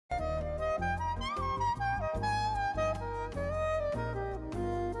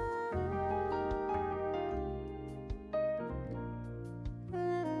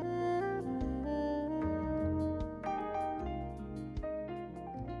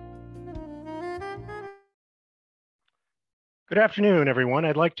Good afternoon, everyone.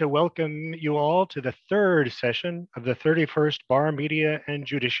 I'd like to welcome you all to the third session of the 31st Bar, Media, and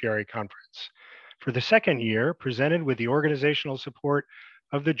Judiciary Conference for the second year, presented with the organizational support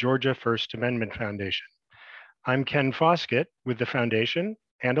of the Georgia First Amendment Foundation. I'm Ken Foskett with the foundation,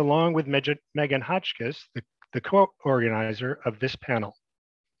 and along with Megan Hotchkiss, the co-organizer of this panel.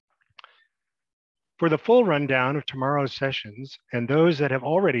 For the full rundown of tomorrow's sessions and those that have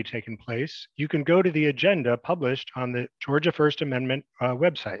already taken place, you can go to the agenda published on the Georgia First Amendment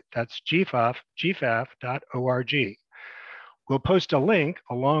website. That's gfaf.org. We'll post a link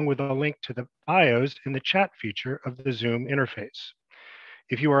along with a link to the bios in the chat feature of the Zoom interface.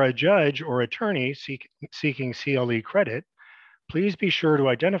 If you are a judge or attorney seeking CLE credit, please be sure to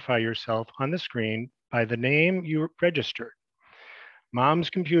identify yourself on the screen by the name you registered. Mom's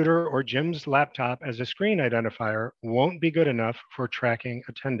computer or Jim's laptop as a screen identifier won't be good enough for tracking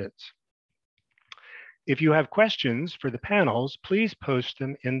attendance. If you have questions for the panels, please post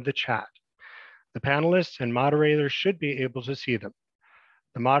them in the chat. The panelists and moderators should be able to see them.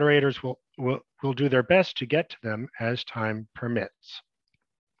 The moderators will do their best to get to them as time permits.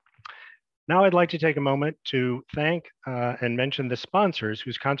 Now I'd like to take a moment to thank and mention the sponsors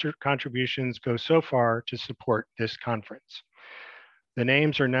whose contributions go so far to support this conference. The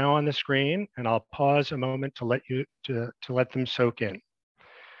names are now on the screen, and I'll pause a moment to let them soak in.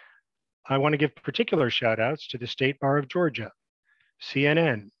 I want to give particular shout outs to the State Bar of Georgia,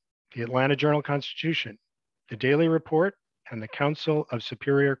 CNN, the Atlanta Journal-Constitution, the Daily Report, and the Council of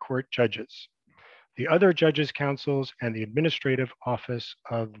Superior Court Judges, the other judges' councils, and the Administrative Office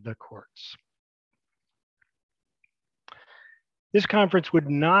of the Courts. This conference would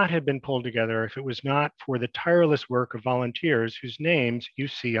not have been pulled together if it was not for the tireless work of volunteers whose names you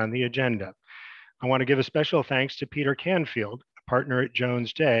see on the agenda. I want to give a special thanks to Peter Canfield, a partner at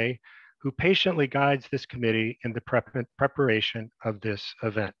Jones Day, who patiently guides this committee in the preparation of this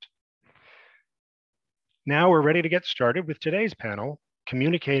event. Now we're ready to get started with today's panel,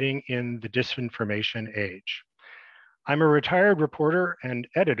 Communicating in the Disinformation Age. I'm a retired reporter and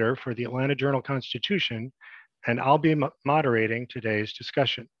editor for the Atlanta Journal-Constitution, and I'll be moderating today's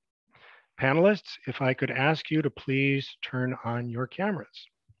discussion. Panelists, if I could ask you to please turn on your cameras.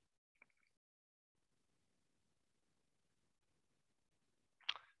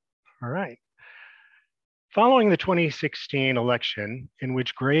 All right. Following the 2016 election, in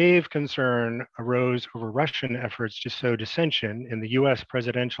which grave concern arose over Russian efforts to sow dissension in the US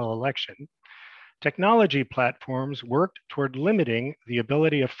presidential election, technology platforms worked toward limiting the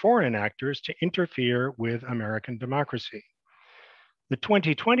ability of foreign actors to interfere with American democracy. The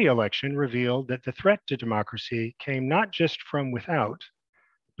 2020 election revealed that the threat to democracy came not just from without,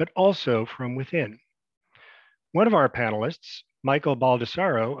 but also from within. One of our panelists, Michael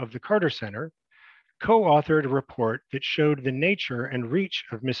Baldassaro of the Carter Center, co-authored a report that showed the nature and reach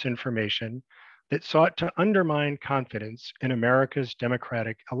of misinformation that sought to undermine confidence in America's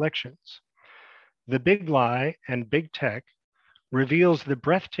democratic elections. The Big Lie and Big Tech reveals the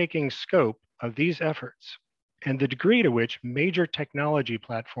breathtaking scope of these efforts and the degree to which major technology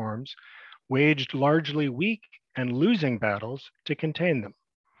platforms waged largely weak and losing battles to contain them.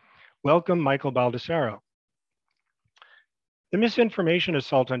 Welcome, Michael Baldassaro. The misinformation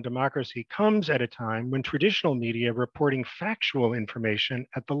assault on democracy comes at a time when traditional media reporting factual information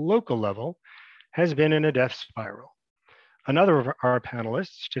at the local level has been in a death spiral. Another of our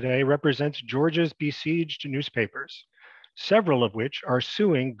panelists today represents Georgia's besieged newspapers, several of which are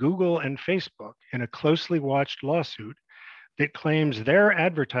suing Google and Facebook in a closely watched lawsuit that claims their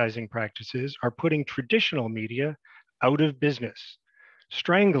advertising practices are putting traditional media out of business,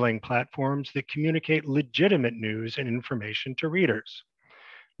 strangling platforms that communicate legitimate news and information to readers.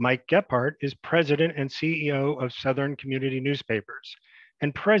 Mike Gebhart is president and CEO of Southern Community Newspapers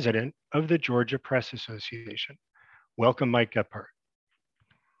and president of the Georgia Press Association. Welcome, Mike Gebhart.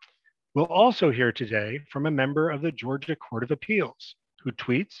 We'll also hear today from a member of the Georgia Court of Appeals who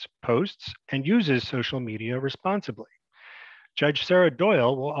tweets, posts, and uses social media responsibly. Judge Sara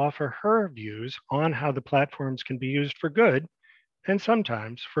Doyle will offer her views on how the platforms can be used for good and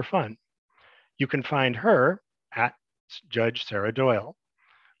sometimes for fun. You can find her at Judge Sara Doyle.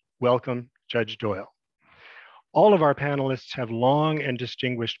 Welcome, Judge Doyle. All of our panelists have long and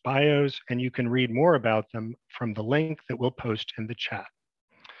distinguished bios, and you can read more about them from the link that we'll post in the chat.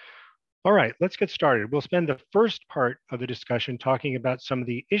 All right, let's get started. We'll spend the first part of the discussion talking about some of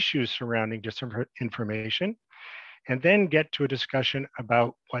the issues surrounding disinformation, and then get to a discussion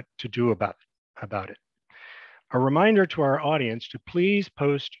about what to do about it. A reminder to our audience to please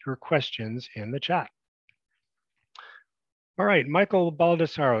post your questions in the chat. All right, Michael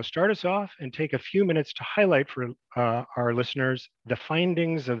Baldassaro, start us off and take a few minutes to highlight for our listeners the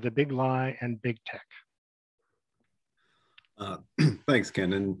findings of the big lie and big tech. Thanks,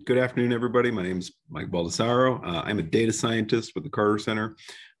 Ken, and good afternoon, everybody. My name is Mike Baldassaro. I'm a data scientist with the Carter Center,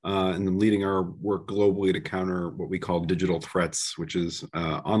 and I'm leading our work globally to counter what we call digital threats, which is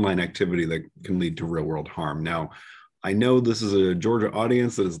online activity that can lead to real-world harm. Now, I know this is a Georgia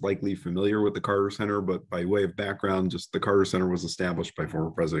audience that is likely familiar with the Carter Center, but by way of background, just the Carter Center was established by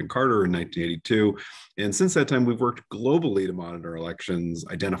former President Carter in 1982. And since that time, we've worked globally to monitor elections,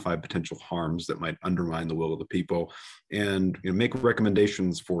 identify potential harms that might undermine the will of the people, and make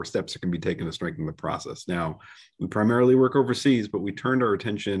recommendations for steps that can be taken to strengthen the process. Now, we primarily work overseas, but we turned our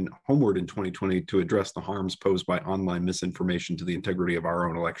attention homeward in 2020 to address the harms posed by online misinformation to the integrity of our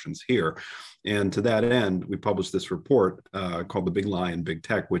own elections here. And to that end, we published this report called The Big Lie and Big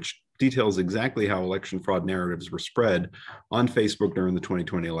Tech, which details exactly how election fraud narratives were spread on Facebook during the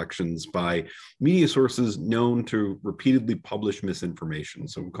 2020 elections by media sources known to repeatedly publish misinformation.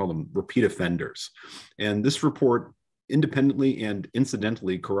 So we call them repeat offenders. And this report independently and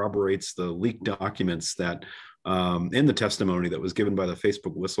incidentally corroborates the leaked documents that and the testimony that was given by the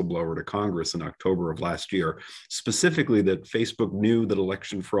Facebook whistleblower to Congress in October of last year, specifically that Facebook knew that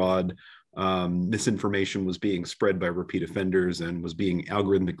election fraud misinformation was being spread by repeat offenders and was being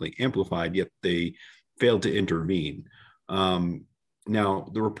algorithmically amplified, yet they failed to intervene. Now,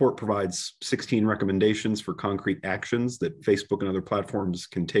 the report provides 16 recommendations for concrete actions that Facebook and other platforms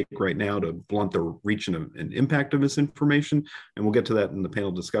can take right now to blunt the reach and impact of misinformation. And we'll get to that in the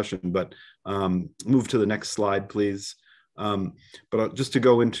panel discussion, but move to the next slide, please. But just to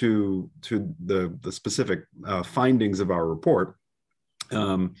go into the specific findings of our report,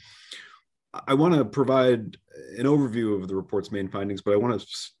 I want to provide an overview of the report's main findings, but I want to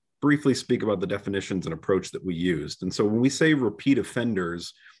briefly speak about the definitions and approach that we used. And so when we say repeat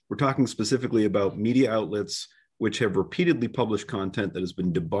offenders, we're talking specifically about media outlets which have repeatedly published content that has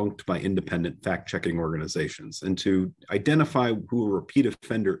been debunked by independent fact-checking organizations. And to identify who a repeat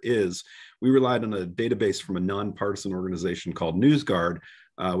offender is, we relied on a database from a nonpartisan organization called NewsGuard,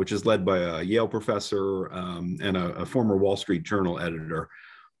 which is led by a Yale professor and a former Wall Street Journal editor.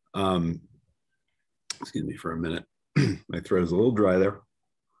 Excuse me for a minute. My throat is a little dry there.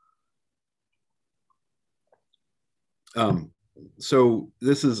 So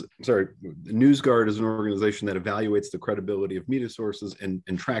this is, NewsGuard is an organization that evaluates the credibility of media sources and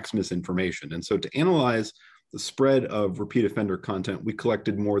tracks misinformation. And so to analyze the spread of repeat offender content, we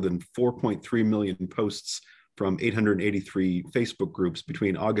collected more than 4.3 million posts from 883 Facebook groups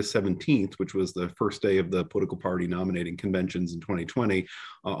between August 17th, which was the first day of the political party nominating conventions in 2020,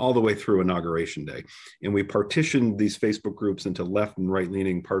 all the way through Inauguration Day. And we partitioned these Facebook groups into left and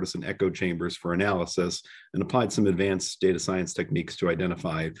right-leaning partisan echo chambers for analysis and applied some advanced data science techniques to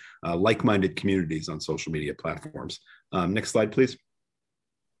identify like-minded communities on social media platforms. Next slide, please.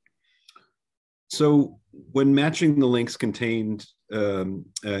 So when matching the links contained in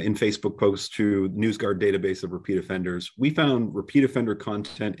Facebook posts to NewsGuard database of repeat offenders, we found repeat offender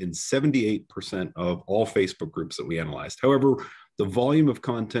content in 78% of all Facebook groups that we analyzed. However, the volume of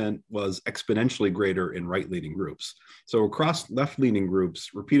content was exponentially greater in right-leaning groups. So across left-leaning groups,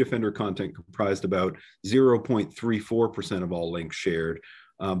 repeat offender content comprised about 0.34% of all links shared.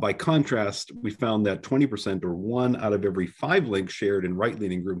 By contrast, we found that 20%, or 1 out of every 5 links shared in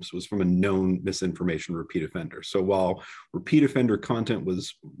right-leaning groups, was from a known misinformation repeat offender. So while repeat offender content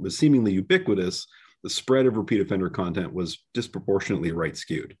was seemingly ubiquitous, the spread of repeat offender content was disproportionately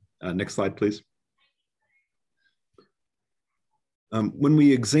right-skewed. Next slide, please. When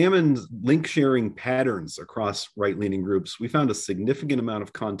we examined link sharing patterns across right-leaning groups, we found a significant amount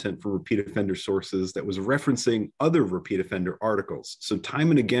of content for repeat offender sources that was referencing other repeat offender articles. So time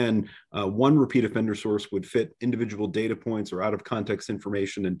and again, one repeat offender source would fit individual data points or out of context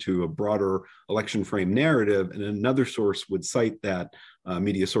information into a broader election frame narrative, and another source would cite that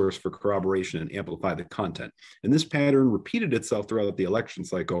media source for corroboration and amplify the content. And this pattern repeated itself throughout the election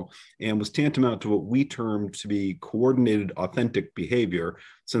cycle and was tantamount to what we termed to be coordinated authentic behavior,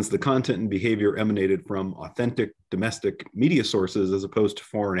 since the content and behavior emanated from authentic domestic media sources as opposed to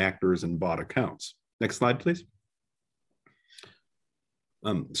foreign actors and bot accounts. Next slide, please.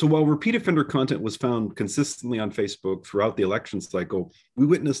 So while repeat offender content was found consistently on Facebook throughout the election cycle, we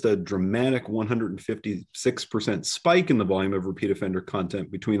witnessed a dramatic 156% spike in the volume of repeat offender content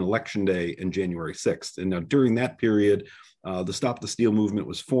between Election Day and January 6th. And now during that period, the Stop the Steal movement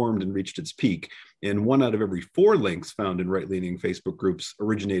was formed and reached its peak. And 1 out of every 4 links found in right-leaning Facebook groups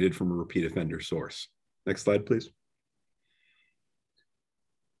originated from a repeat offender source. Next slide, please.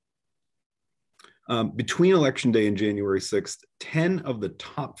 Between Election Day and January 6th, 10 of the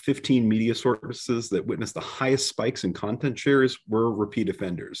top 15 media sources that witnessed the highest spikes in content shares were repeat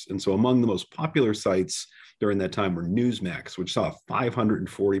offenders. And so among the most popular sites during that time were Newsmax, which saw a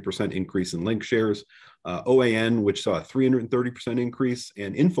 540% increase in link shares, OAN, which saw a 330% increase,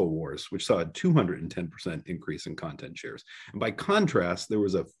 and InfoWars, which saw a 210% increase in content shares. And by contrast, there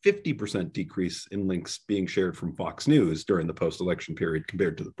was a 50% decrease in links being shared from Fox News during the post-election period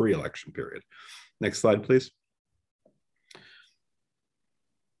compared to the pre-election period. Next slide, please.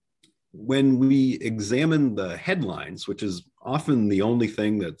 When we examine the headlines, which is often the only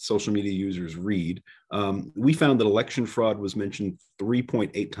thing that social media users read, we found that election fraud was mentioned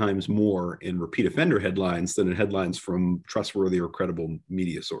 3.8 times more in repeat offender headlines than in headlines from trustworthy or credible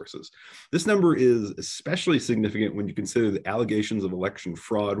media sources. This number is especially significant when you consider the allegations of election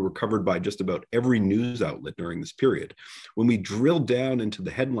fraud were covered by just about every news outlet during this period. When we drilled down into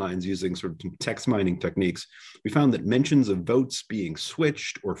the headlines using sort of text mining techniques, we found that mentions of votes being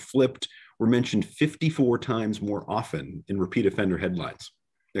switched or flipped were mentioned 54 times more often in repeat offender headlines.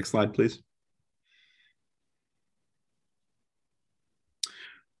 Next slide, please.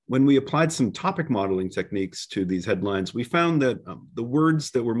 When we applied some topic modeling techniques to these headlines, we found that the words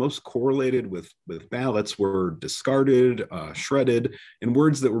that were most correlated with ballots were discarded, shredded, and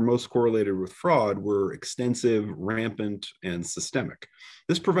words that were most correlated with fraud were extensive, rampant, and systemic.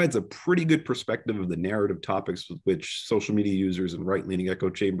 This provides a pretty good perspective of the narrative topics with which social media users and right-leaning echo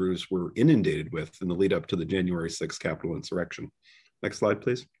chambers were inundated with in the lead up to the January 6th Capitol insurrection. Next slide,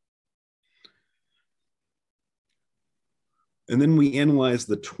 please. And then we analyzed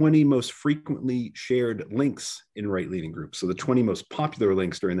the 20 most frequently shared links in right-leaning groups. So the 20 most popular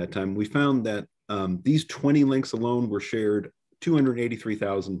links during that time, we found that these 20 links alone were shared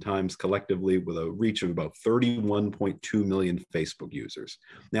 283,000 times collectively with a reach of about 31.2 million Facebook users.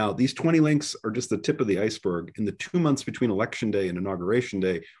 Now, these 20 links are just the tip of the iceberg. In the 2 months between Election Day and Inauguration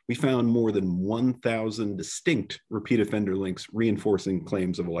Day, we found more than 1,000 distinct repeat offender links reinforcing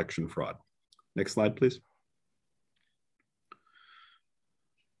claims of election fraud. Next slide, please.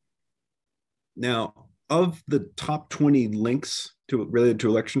 Now, of the top 20 links related to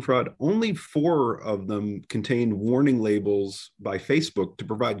election fraud, only 4 of them contained warning labels by Facebook to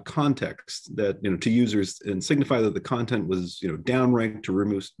provide context that, to users and signify that the content was, downranked to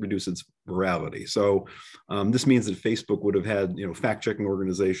reduce its virality. So this means that Facebook would have had, fact-checking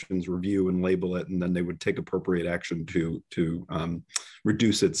organizations review and label it, and then they would take appropriate action to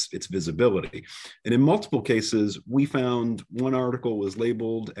reduce its visibility. And in multiple cases, we found one article was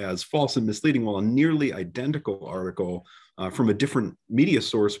labeled as false and misleading, while a nearly identical article from a different media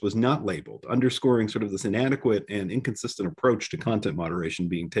source was not labeled, underscoring sort of this inadequate and inconsistent approach to content moderation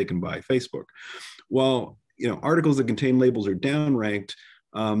being taken by Facebook. While articles that contain labels are downranked,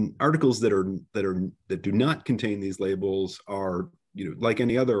 articles that do not contain these labels are, like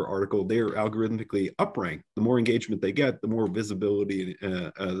any other article, they are algorithmically upranked. The more engagement they get, the more visibility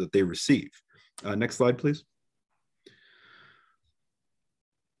that they receive. Next slide, please.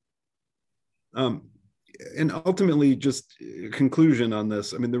 And ultimately, just conclusion on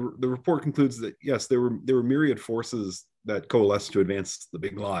this. I mean, the report concludes that yes, there were myriad forces that coalesced to advance the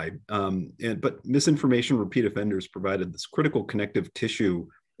big lie, but misinformation repeat offenders provided this critical connective tissue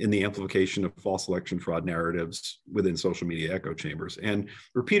in the amplification of false election fraud narratives within social media echo chambers. And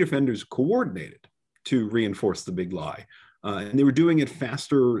repeat offenders coordinated to reinforce the big lie. And they were doing it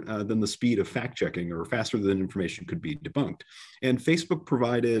faster than the speed of fact checking, or faster than information could be debunked. And Facebook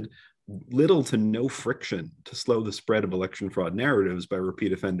provided little to no friction to slow the spread of election fraud narratives by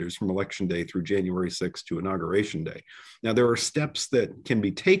repeat offenders from Election Day through January 6th to Inauguration Day. Now, there are steps that can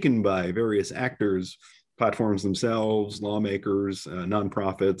be taken by various actors, platforms themselves, lawmakers,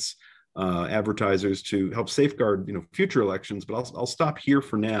 nonprofits, advertisers, to help safeguard future elections. But I'll stop here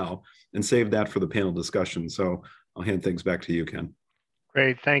for now and save that for the panel discussion. So I'll hand things back to you, Ken.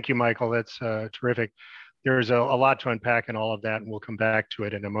 Great, thank you, Michael. That's terrific. There's a lot to unpack in all of that, and we'll come back to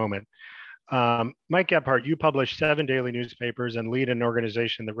it in a moment. Mike Gebhart, you publish 7 daily newspapers and lead an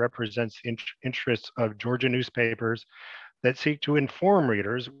organization that represents the interests of Georgia newspapers that seek to inform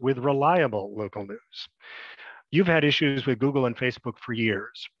readers with reliable local news. You've had issues with Google and Facebook for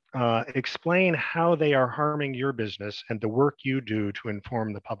years. Explain how they are harming your business and the work you do to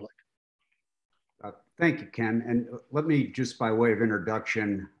inform the public. Thank you, Ken. And let me, just by way of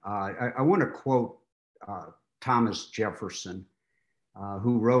introduction, I want to quote Thomas Jefferson,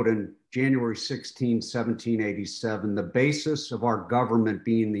 who wrote in January 16, 1787, "The basis of our government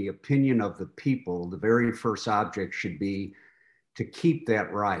being the opinion of the people, the very first object should be to keep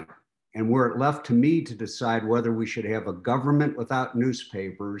that right. And were it left to me to decide whether we should have a government without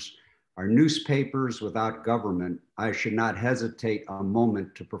newspapers Are newspapers without government? I should not hesitate a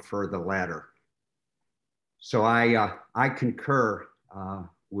moment to prefer the latter. So I concur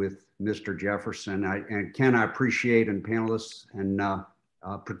with Mr. Jefferson. And Ken, I appreciate, and panelists and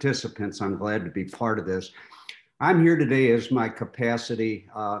participants, I'm glad to be part of this. I'm here today as my capacity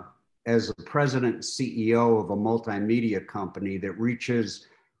as the president and CEO of a multimedia company that reaches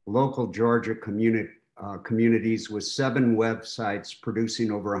local Georgia communities with 7 websites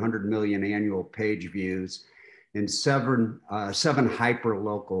producing over 100 million annual page views and 7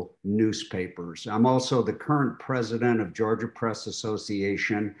 hyper-local newspapers. I'm also the current president of Georgia Press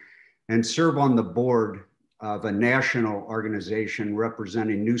Association and serve on the board of a national organization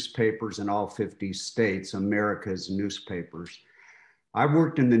representing newspapers in all 50 states, America's Newspapers. I've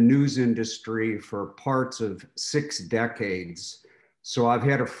worked in the news industry for parts of 6 decades, so I've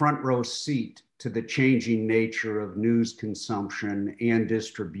had a front row seat to the changing nature of news consumption and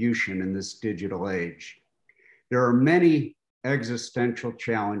distribution in this digital age. There are many existential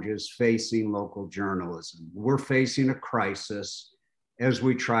challenges facing local journalism. We're facing a crisis as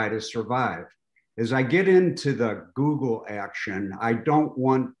we try to survive. As I get into the Google action, I don't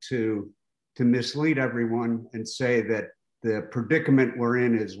want to mislead everyone and say that the predicament we're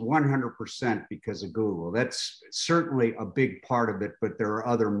in is 100% because of Google. That's certainly a big part of it, but there are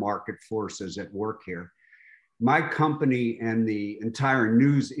other market forces at work here. My company and the entire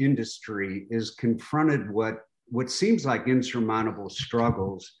news industry is confronted what seems like insurmountable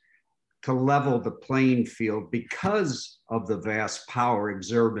struggles to level the playing field because of the vast power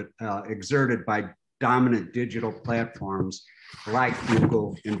exerted by dominant digital platforms like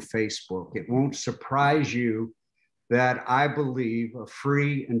Google and Facebook. It won't surprise you that I believe a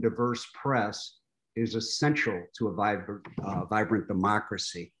free and diverse press is essential to a vibrant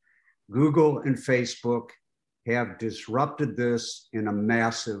democracy. Google and Facebook have disrupted this in a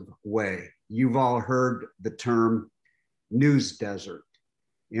massive way. You've all heard the term news desert.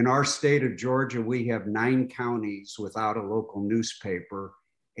 In our state of Georgia, we have 9 counties without a local newspaper,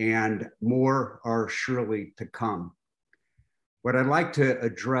 and more are surely to come. What I'd like to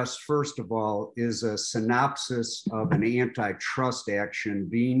address first of all is a synopsis of an antitrust action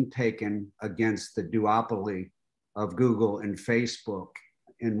being taken against the duopoly of Google and Facebook,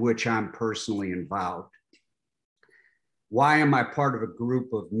 in which I'm personally involved. Why am I part of a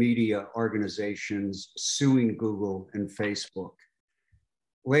group of media organizations suing Google and Facebook?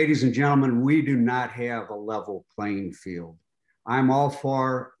 Ladies and gentlemen, we do not have a level playing field. I'm all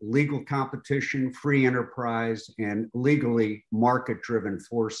for legal competition, free enterprise, and legally market-driven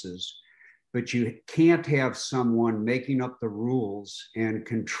forces, but you can't have someone making up the rules and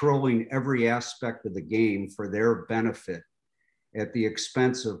controlling every aspect of the game for their benefit at the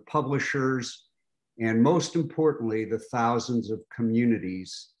expense of publishers, and most importantly, the thousands of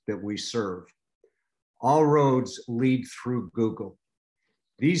communities that we serve. All roads lead through Google.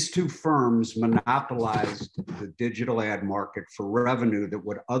 These 2 firms monopolized the digital ad market for revenue that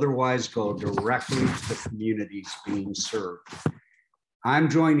would otherwise go directly to the communities being served.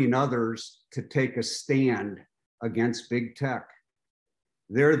 I'm joining others to take a stand against big tech.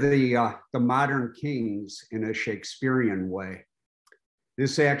 They're the modern kings in a Shakespearean way.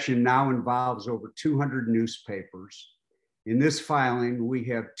 This action now involves over 200 newspapers. In this filing, we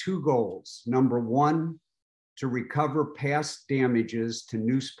have 2 goals. Number 1, to recover past damages to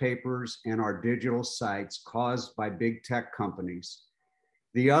newspapers and our digital sites caused by big tech companies.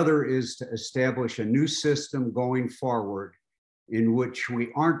 The other is to establish a new system going forward in which we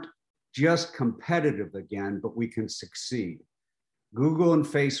aren't just competitive again, but we can succeed. Google and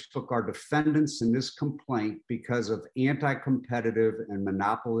Facebook are defendants in this complaint because of anti-competitive and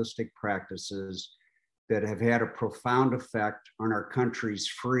monopolistic practices that have had a profound effect on our country's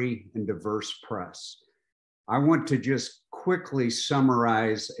free and diverse press. I want to just quickly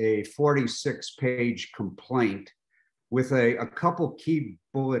summarize a 46-page complaint with a couple key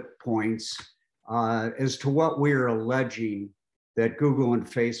bullet points as to what we're alleging that Google and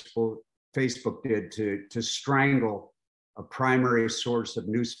Facebook did to strangle a primary source of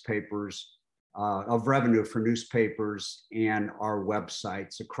newspapers, of revenue for newspapers and our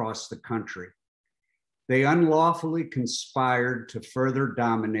websites across the country. They unlawfully conspired to further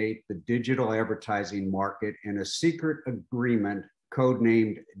dominate the digital advertising market in a secret agreement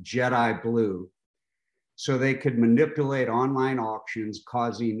codenamed Jedi Blue, so they could manipulate online auctions,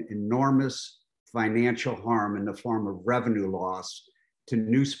 causing enormous financial harm in the form of revenue loss to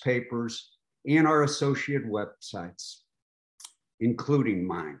newspapers and our associate websites, including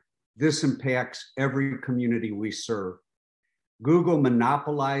mine. This impacts every community we serve. Google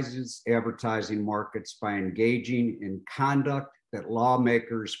monopolizes advertising markets by engaging in conduct that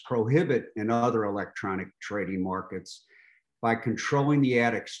lawmakers prohibit in other electronic trading markets by controlling the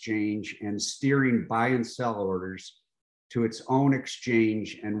ad exchange and steering buy and sell orders to its own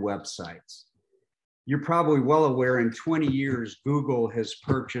exchange and websites. You're probably well aware in 20 years, Google has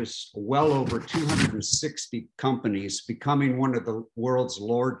purchased well over 260 companies, becoming one of the world's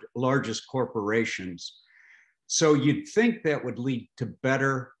largest corporations. So you'd think that would lead to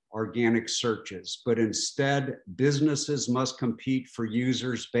better organic searches, but instead businesses must compete for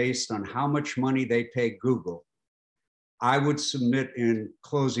users based on how much money they pay Google. I would submit, in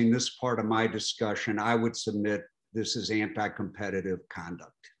closing this part of my discussion, I would submit this is anti-competitive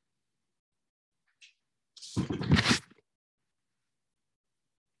conduct.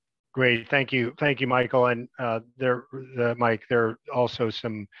 Great, thank you, Michael. And Mike, there are also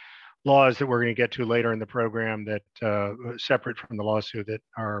some laws that we're going to get to later in the program that separate from the lawsuit that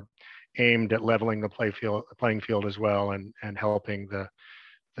are aimed at leveling the playing field as well, and helping the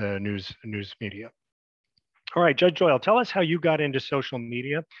news media. All right, Judge Doyle, tell us how you got into social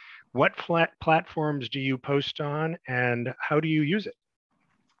media. What platforms do you post on, and how do you use it?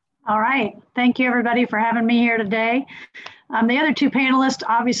 All right. Thank you, everybody, for having me here today. The other two panelists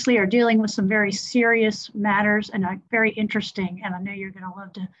obviously are dealing with some very serious matters and are very interesting, and I know you're going to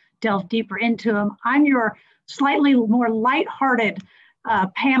love to delve deeper into them. I'm your slightly more lighthearted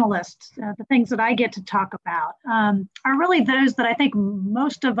panelists. The things that I get to talk about are really those that I think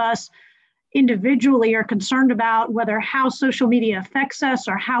most of us individually are concerned about, whether how social media affects us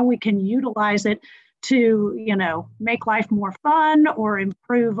or how we can utilize it to, make life more fun or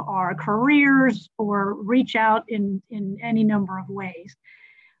improve our careers or reach out in any number of ways.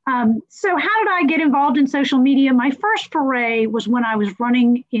 So how did I get involved in social media? My first foray was when I was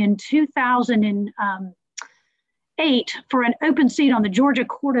running in 2008 for an open seat on the Georgia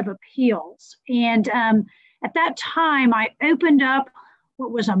Court of Appeals. And at that time, I opened up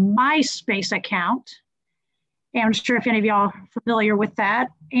what was a MySpace account. And I'm sure if any of y'all are familiar with that,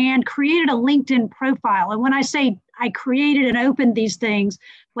 and created a LinkedIn profile. And when I say I created and opened these things,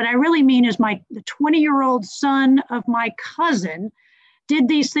 what I really mean is the 20-year-old son of my cousin did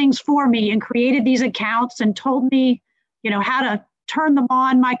these things for me and created these accounts and told me, how to turn them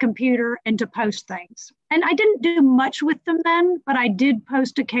on my computer and to post things. And I didn't do much with them then, but I did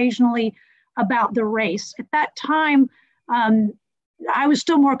post occasionally about the race. At that time, I was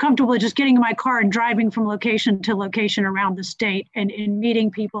still more comfortable just getting in my car and driving from location to location around the state and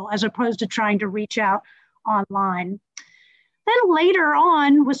meeting people, as opposed to trying to reach out online. Then later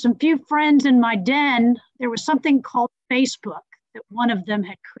on, with some few friends in my den, there was something called Facebook that one of them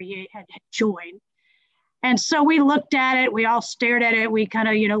had joined. And so we looked at it, we all stared at it, we kind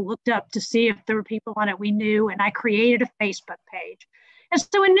of, looked up to see if there were people on it we knew, and I created a Facebook page. And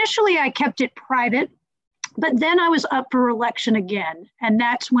so initially I kept it private. But then I was up for election again. And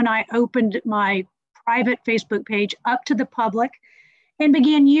that's when I opened my private Facebook page up to the public and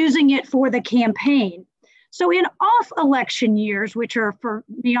began using it for the campaign. So in off election years, which are for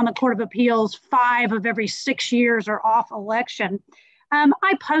me on the Court of Appeals, 5 of every 6 years are off election,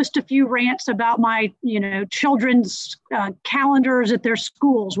 I post a few rants about my, children's calendars at their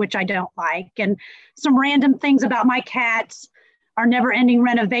schools, which I don't like, and some random things about my cats, our never-ending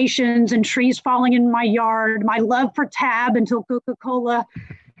renovations and trees falling in my yard, my love for Tab until Coca-Cola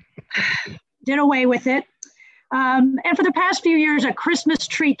did away with it. And for the past few years, a Christmas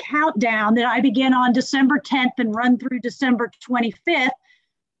tree countdown that I begin on December 10th and run through December 25th.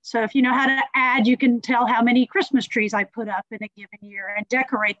 So if you know how to add, you can tell how many Christmas trees I put up in a given year and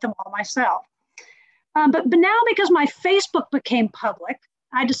decorate them all myself. But now, because my Facebook became public,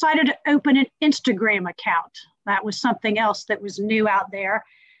 I decided to open an Instagram account. That was something else that was new out there,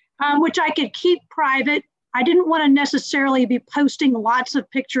 which I could keep private. I didn't want to necessarily be posting lots of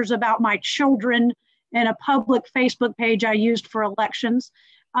pictures about my children in a public Facebook page I used for elections,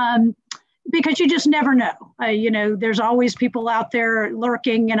 because you just never know. There's always people out there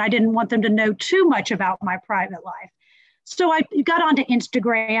lurking, and I didn't want them to know too much about my private life. So I got onto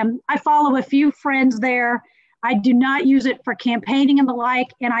Instagram. I follow a few friends there. I do not use it for campaigning and the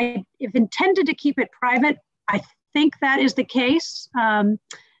like, and I have intended to keep it private. I think that is the case, that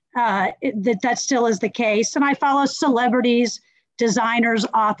still is the case. And I follow celebrities, designers,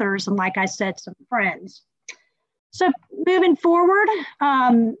 authors, and like I said, some friends. So moving forward,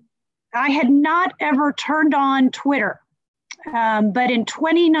 I had not ever turned on Twitter. But in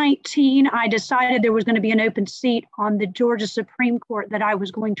 2019, I decided there was going to be an open seat on the Georgia Supreme Court that I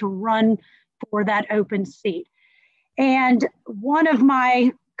was going to run for that open seat. And one of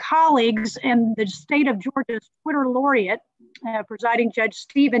my colleagues in the state of Georgia's Twitter laureate, presiding Judge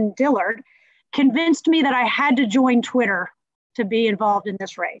Stephen Dillard, convinced me that I had to join Twitter to be involved in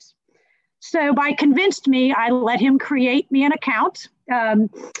this race. So by convinced me, I let him create me an account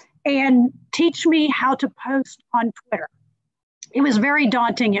and teach me how to post on Twitter. It was very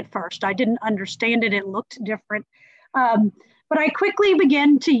daunting at first. I didn't understand it. It looked different. But I quickly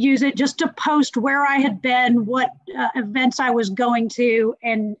began to use it just to post where I had been, what events I was going to,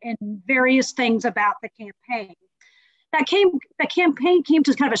 and various things about the campaign. The campaign came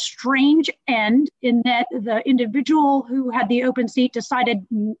to kind of a strange end in that the individual who had the open seat decided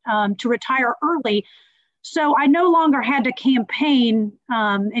to retire early. So I no longer had to campaign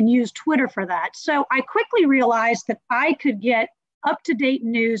and use Twitter for that. So I quickly realized that I could get up-to-date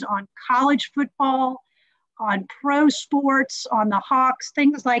news on college football, on pro sports, on the Hawks,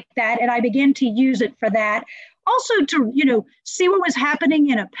 things like that. And I began to use it for that. Also to, see what was happening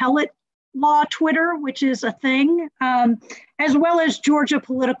in appellate law Twitter, which is a thing, as well as Georgia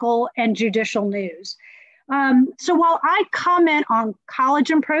political and judicial news. So while I comment on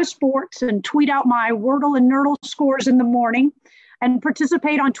college and pro sports and tweet out my Wordle and Nerdle scores in the morning and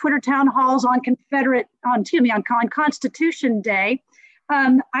participate on Twitter town halls on Constitution Day,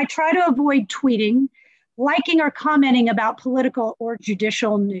 I try to avoid tweeting, liking or commenting about political or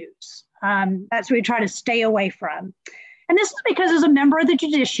judicial news. That's what we try to stay away from. And this is because as a member of the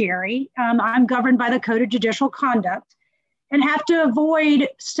judiciary, I'm governed by the Code of Judicial Conduct and have to avoid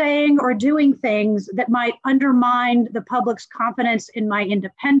saying or doing things that might undermine the public's confidence in my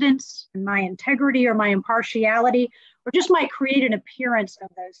independence, in my integrity, or my impartiality, or just might create an appearance of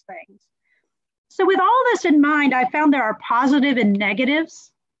those things. So with all this in mind, I found there are positive and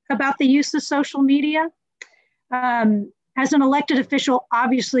negatives about the use of social media. As an elected official,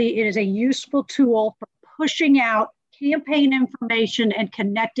 obviously it is a useful tool for pushing out campaign information and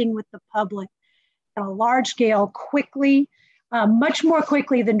connecting with the public on a large scale quickly, much more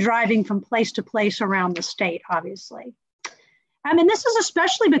quickly than driving from place to place around the state, obviously. This has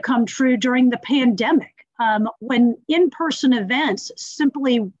especially become true during the pandemic, when in-person events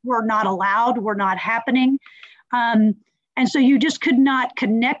simply were not allowed, were not happening. And so you just could not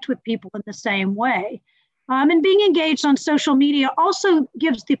connect with people in the same way. And being engaged on social media also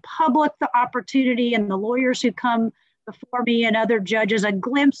gives the public the opportunity, and the lawyers who come before me and other judges, a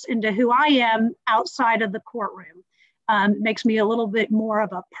glimpse into who I am outside of the courtroom. Makes me a little bit more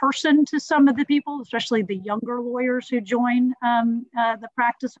of a person to some of the people, especially the younger lawyers who join the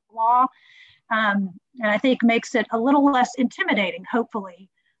practice of law. And I think makes it a little less intimidating, hopefully,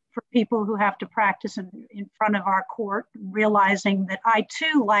 for people who have to practice in front of our court, realizing that I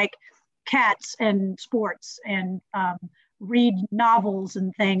too like cats and sports and read novels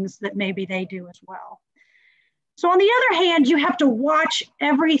and things that maybe they do as well. So on the other hand, you have to watch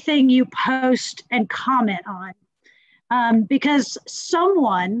everything you post and comment on because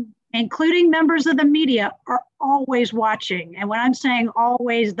someone, including members of the media, are always watching. And when I'm saying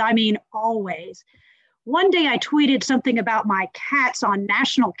always, I mean always. One day I tweeted something about my cats on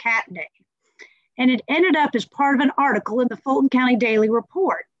National Cat Day, and it ended up as part of an article in the Fulton County Daily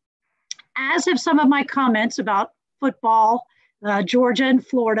Report, as have some of my comments about football, Georgia and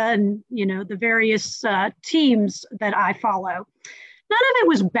Florida, and the various teams that I follow. None of it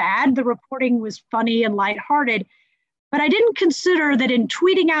was bad. The reporting was funny and lighthearted, but I didn't consider that in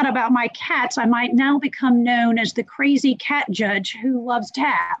tweeting out about my cats, I might now become known as the crazy cat judge who loves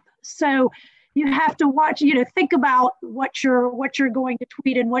tap. So you have to watch, think about what you're going to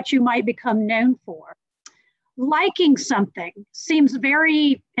tweet and what you might become known for. Liking something seems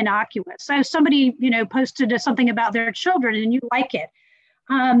very innocuous. So somebody, posted something about their children and you like it.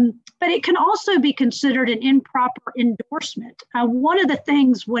 But it can also be considered an improper endorsement. One of the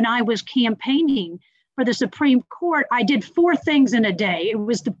things when I was campaigning for the Supreme Court, I did 4 things in a day. It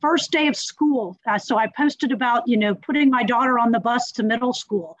was the first day of school. So I posted about, putting my daughter on the bus to middle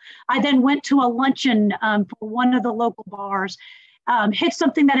school. I then went to a luncheon for one of the local bars. Hit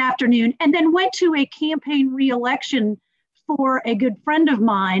something that afternoon, and then went to a campaign re-election for a good friend of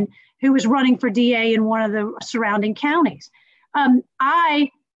mine who was running for DA in one of the surrounding counties. I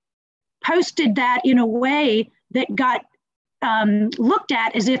posted that in a way that got looked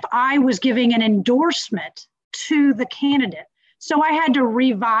at as if I was giving an endorsement to the candidate. So I had to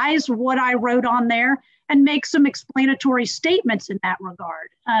revise what I wrote on there and make some explanatory statements in that regard.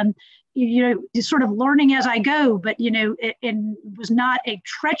 Sort of learning as I go, but it was not a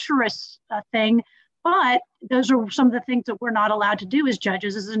treacherous thing, but those are some of the things that we're not allowed to do as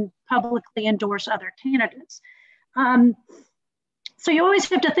judges, is publicly endorse other candidates. So you always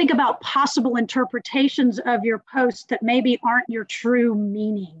have to think about possible interpretations of your posts that maybe aren't your true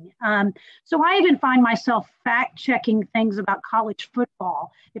meaning. So I even find myself fact checking things about college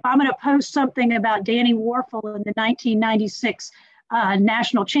football. If I'm going to post something about Danny Warfel in the 1996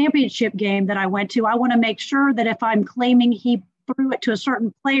 national championship game that I went to, I want to make sure that if I'm claiming he threw it to a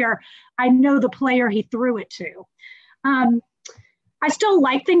certain player, I know the player he threw it to. I still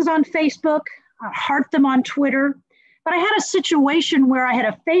like things on Facebook, heart them on Twitter, but I had a situation where I had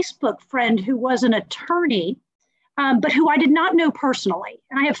a Facebook friend who was an attorney, but who I did not know personally.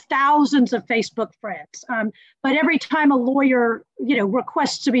 And I have thousands of Facebook friends. But every time a lawyer,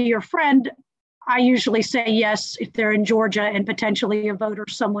 requests to be your friend, I usually say yes if they're in Georgia and potentially a voter,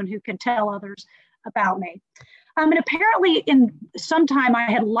 someone who can tell others about me. And apparently in some time I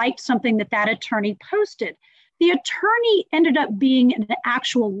had liked something that attorney posted. The attorney ended up being an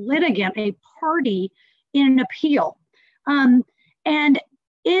actual litigant, a party in an appeal. And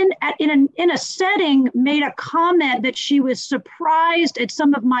in a setting made a comment that she was surprised at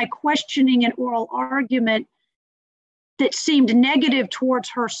some of my questioning and oral argument that seemed negative towards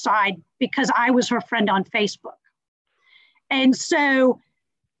her side because I was her friend on Facebook. And so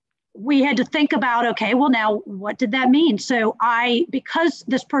we had to think about, okay, well now what did that mean? So because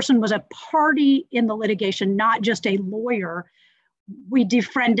this person was a party in the litigation, not just a lawyer, we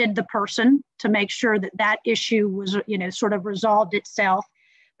defriended the person to make sure that issue was, sort of resolved itself,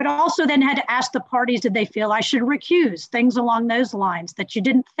 but also then had to ask the parties, did they feel I should recuse? Things along those lines that you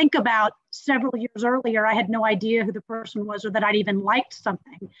didn't think about several years earlier. I had no idea who the person was or that I'd even liked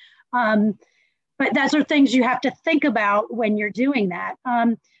something. But those are things you have to think about when you're doing that.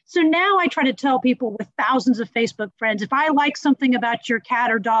 So now I try to tell people with thousands of Facebook friends, if I like something about your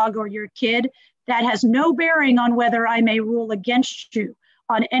cat or dog or your kid, that has no bearing on whether I may rule against you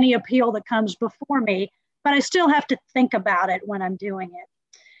on any appeal that comes before me, but I still have to think about it when I'm doing it.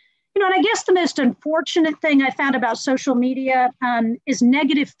 And I guess the most unfortunate thing I found about social media is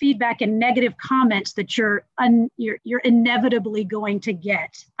negative feedback and negative comments that you're inevitably going to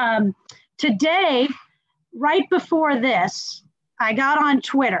get. Today, right before this, I got on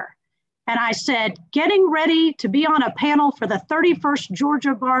Twitter and I said, getting ready to be on a panel for the 31st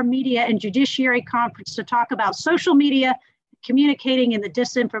Georgia Bar Media and Judiciary Conference to talk about social media communicating in the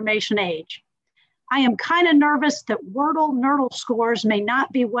disinformation age. I am kind of nervous that Wordle Nerdle scores may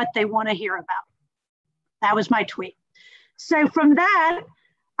not be what they want to hear about. That was my tweet. So from that,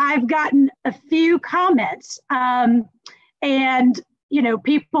 I've gotten a few comments and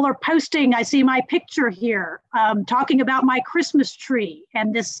people are posting, I see my picture here, talking about my Christmas tree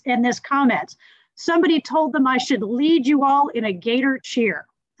and this comment. Somebody told them I should lead you all in a gator cheer.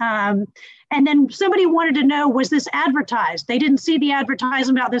 And then somebody wanted to know, was this advertised? They didn't see the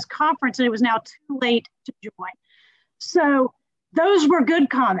advertisement about this conference and it was now too late to join. So those were good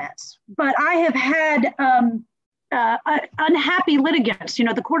comments, but I have had unhappy litigants.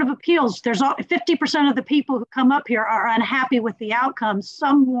 The Court of Appeals, there's 50% of the people who come up here are unhappy with the outcome,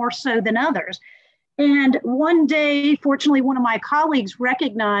 some more so than others. And one day, fortunately, one of my colleagues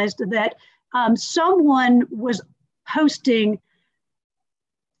recognized that someone was posting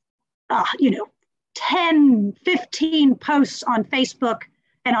 10, 15 posts on Facebook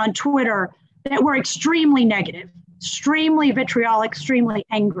and on Twitter that were extremely negative, extremely vitriolic, extremely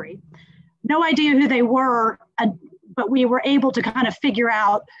angry. No idea who they were, but we were able to kind of figure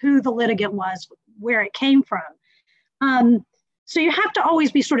out who the litigant was, where it came from. So you have to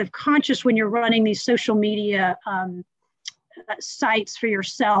always be sort of conscious when you're running these social media sites for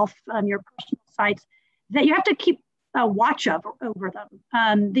yourself, your personal sites, that you have to keep a watch over them.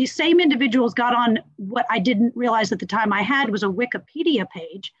 These same individuals got on what I didn't realize at the time I had was a Wikipedia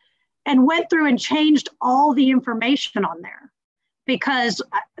page and went through and changed all the information on there because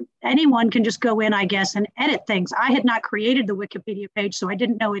anyone can just go in, I guess, and edit things. I had not created the Wikipedia page, so I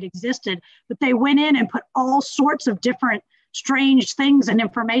didn't know it existed, but they went in and put all sorts of different strange things and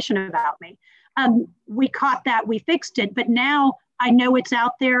information about me. We caught that, we fixed it, but now I know it's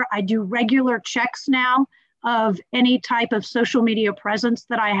out there. I do regular checks now of any type of social media presence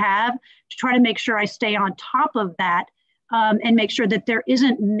that I have to try to make sure I stay on top of that and make sure that there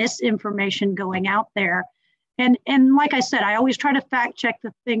isn't misinformation going out there. And like I said, I always try to fact check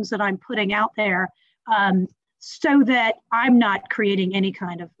the things that I'm putting out there so that I'm not creating any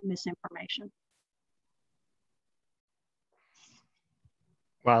kind of misinformation.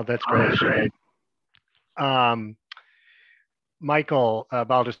 Wow, that's great. Michael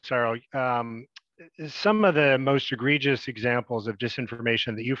Baldassaro, some of the most egregious examples of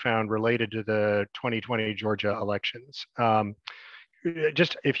disinformation that you found related to the 2020 Georgia elections.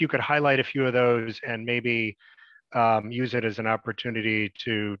 Just if you could highlight a few of those and maybe use it as an opportunity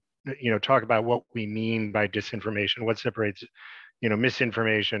to talk about what we mean by disinformation, what separates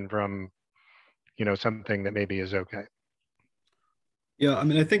misinformation from, something that maybe is okay. Yeah, I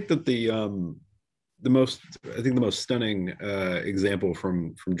mean, I think that the most stunning example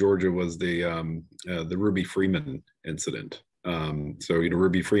from Georgia was the Ruby Freeman incident. So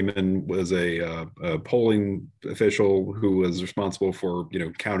Ruby Freeman was a polling official who was responsible for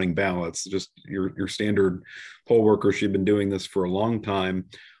counting ballots, just your standard poll worker. She'd been doing this for a long time.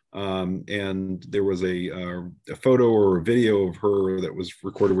 And there was a photo or a video of her that was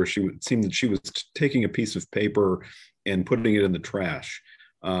recorded where it seemed that she was taking a piece of paper and putting it in the trash.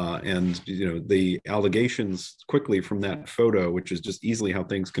 And the allegations quickly from that photo, which is just easily how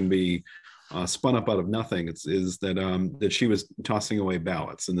things can be spun up out of nothing, is that she was tossing away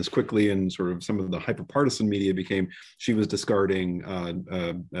ballots. And this quickly, in sort of some of the hyperpartisan media, became she was discarding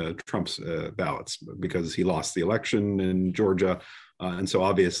Trump's ballots because he lost the election in Georgia. And so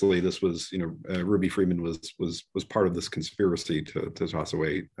obviously this was, Ruby Freeman was part of this conspiracy to toss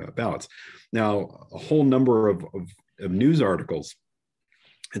away ballots. Now, a whole number of news articles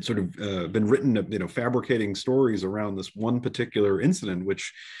had sort of been written, fabricating stories around this one particular incident,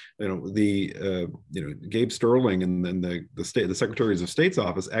 which, Gabe Sterling and then the Secretaries of State's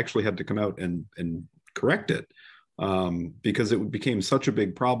office actually had to come out and correct it. Because it became such a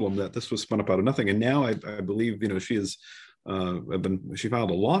big problem that this was spun up out of nothing. And now I believe, she filed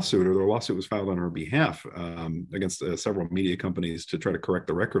a lawsuit, or the lawsuit was filed on her behalf against several media companies to try to correct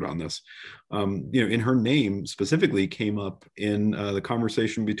the record on this. In her name specifically came up in the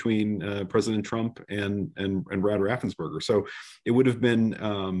conversation between President Trump and Brad Raffensperger. So it would have been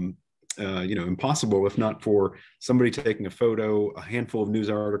impossible if not for somebody taking a photo, a handful of news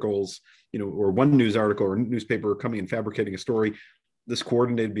articles, or one news article or newspaper coming and fabricating a story. This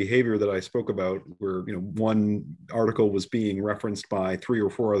coordinated behavior that I spoke about, where one article was being referenced by 3 or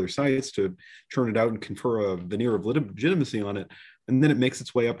 4 other sites to churn it out and confer a veneer of legitimacy on it, and then it makes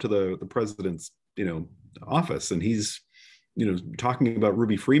its way up to the president's office, and he's talking about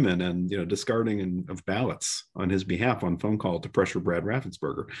Ruby Freeman and discarding of ballots on his behalf on phone call to pressure Brad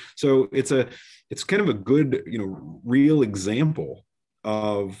Raffensperger. So it's kind of a good real example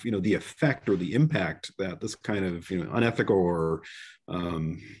of the effect or the impact that this kind of unethical or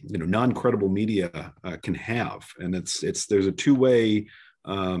non-credible media can have, and there's a two-way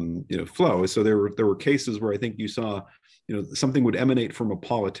flow. So there were cases where I think you saw something would emanate from a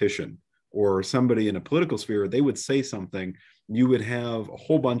politician or somebody in a political sphere. They would say something, you would have a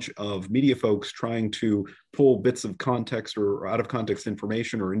whole bunch of media folks trying to pull bits of context or out of context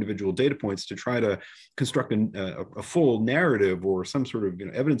information or individual data points to try to construct a full narrative or some sort of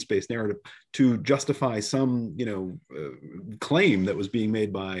evidence-based narrative to justify some claim that was being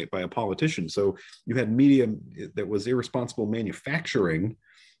made by a politician. So you had media that was irresponsible manufacturing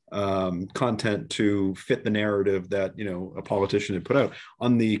content to fit the narrative that a politician had put out.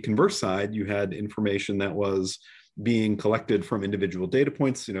 On the converse side, you had information that was being collected from individual data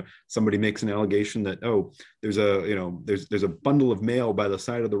points. Somebody makes an allegation that, there's a bundle of mail by the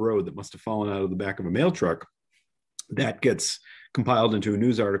side of the road that must have fallen out of the back of a mail truck. That gets compiled into a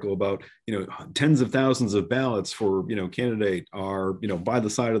news article about tens of thousands of ballots for candidate are by the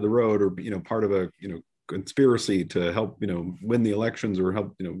side of the road, or part of a conspiracy to help win the elections or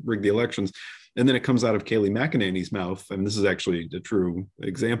help rig the elections. And then it comes out of Kayleigh McEnany's mouth, and this is actually a true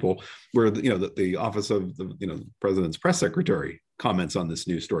example, where the office of the president's press secretary comments on this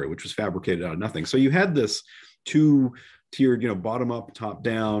news story, which was fabricated out of nothing. So you had this two-tiered, bottom up, top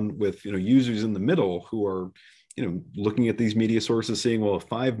down, with users in the middle who are looking at these media sources, seeing, well, if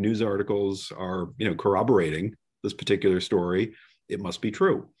 5 news articles are corroborating this particular story, it must be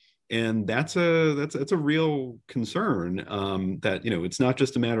true. And that's a real concern, that it's not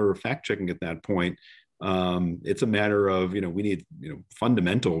just a matter of fact checking at that point. It's a matter of we need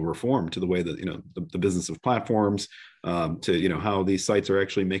fundamental reform to the way that the business of platforms, to how these sites are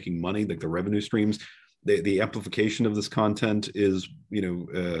actually making money, like the revenue streams. The amplification of this content is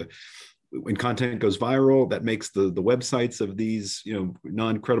when content goes viral, that makes the websites of these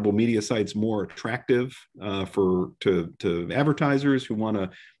non-credible media sites more attractive to advertisers who want to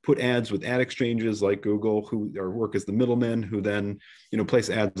put ads with ad exchanges like Google, who work as the middlemen, who then place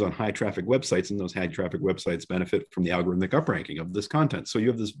ads on high traffic websites, and those high traffic websites benefit from the algorithmic upranking of this content. So you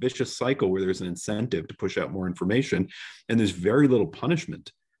have this vicious cycle where there's an incentive to push out more information, and there's very little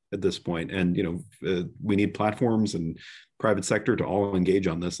punishment at this point. And we need platforms and private sector to all engage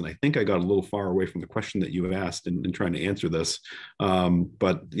on this. And I think I got a little far away from the question that you asked in trying to answer this.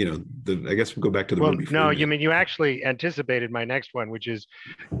 But I guess we'll go back to the Ruby Freeman. No, you actually anticipated my next one, which is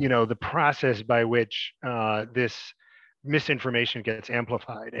the process by which this misinformation gets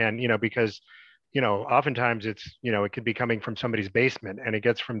amplified. And because oftentimes it's, it could be coming from somebody's basement, and it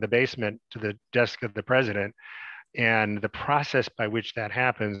gets from the basement to the desk of the president. And the process by which that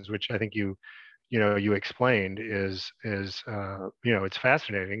happens, which I think you explained, is it's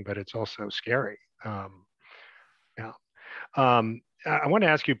fascinating, but it's also scary. Yeah. I want to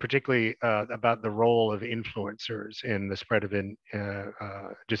ask you particularly about the role of influencers in the spread of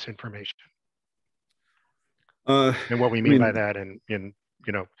disinformation, and what we mean by that. And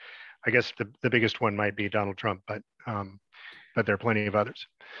I guess the biggest one might be Donald Trump, but there are plenty of others.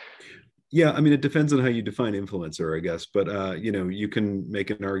 Yeah, I mean, it depends on how you define influencer, I guess. But you can make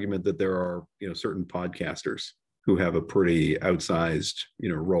an argument that there are certain podcasters who have a pretty outsized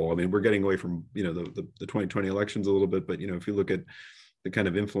role. I mean, we're getting away from the 2020 elections a little bit, but if you look at the kind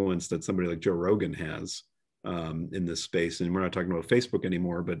of influence that somebody like Joe Rogan has in this space, and we're not talking about Facebook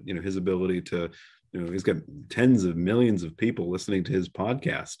anymore, but his ability to he's got tens of millions of people listening to his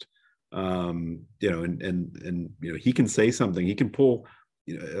podcast, and he can say something, he can pull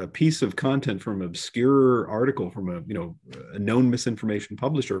a piece of content from an obscure article from a known misinformation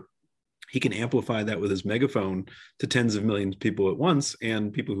publisher. He can amplify that with his megaphone to tens of millions of people at once,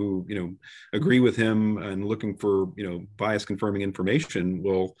 and people who agree with him and looking for bias confirming information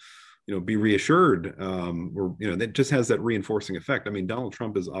will be reassured, or that just has that reinforcing effect. I mean, Donald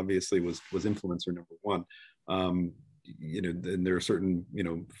Trump was influencer number one. And there are certain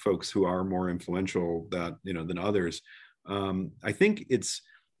folks who are more influential than others. I think it's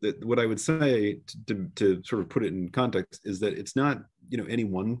that what I would say to sort of put it in context is that it's not any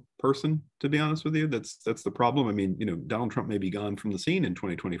one person, to be honest with you. That's the problem. I mean, Donald Trump may be gone from the scene in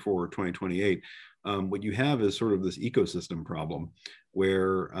 2024 or 2028. What you have is sort of this ecosystem problem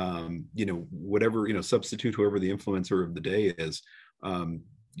where whatever substitute whoever the influencer of the day is,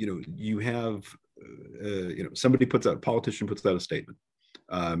 you have politician puts out a statement,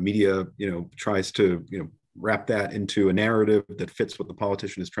 media tries to wrap that into a narrative that fits what the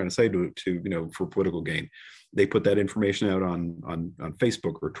politician is trying to say to for political gain. They put that information out on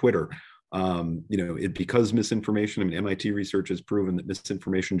Facebook or Twitter. Because misinformation, I mean, MIT research has proven that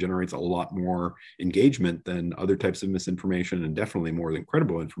misinformation generates a lot more engagement than other types of misinformation, and definitely more than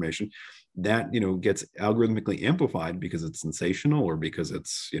credible information. That gets algorithmically amplified because it's sensational, or because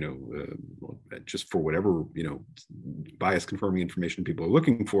it's just for whatever bias confirming information people are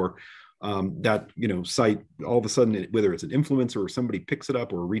looking for. That site, all of a sudden, whether it's an influencer or somebody picks it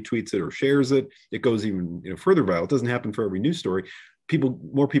up or retweets it or shares it, it goes even further viral. It doesn't happen for every news story.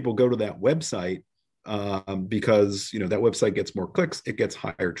 More people go to that website because that website gets more clicks, it gets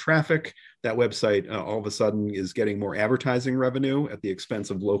higher traffic. That website all of a sudden is getting more advertising revenue at the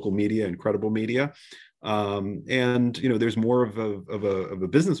expense of local media and credible media. And there's more of a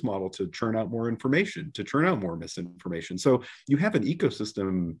business model to churn out more information, to churn out more misinformation. So you have an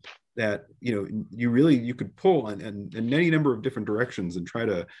ecosystem that you could pull in any number of different directions and try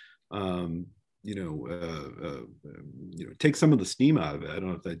to take some of the steam out of it. I don't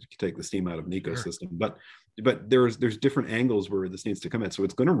know if that you can take the steam out of an ecosystem, but there's different angles where this needs to come in. So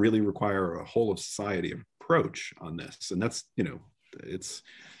it's going to really require a whole of society approach on this, and that's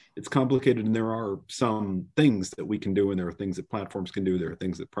it's complicated, and there are some things that we can do, and there are things that platforms can do, there are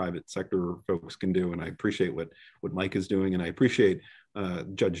things that private sector folks can do, and I appreciate what Mike is doing, and I appreciate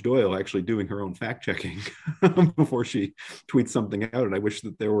Judge Doyle actually doing her own fact checking before she tweets something out, and I wish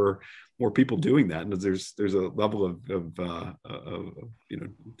that there were more people doing that, and there's a level of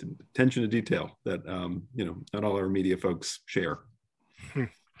attention to detail that not all our media folks share.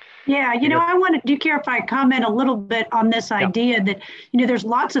 Yeah, I wanted, do you care if I comment a little bit on this idea that, there's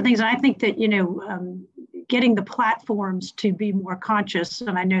lots of things, and I think that, getting the platforms to be more conscious,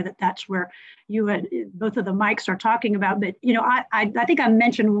 and I know that that's where you and both of the mics are talking about, but, I think I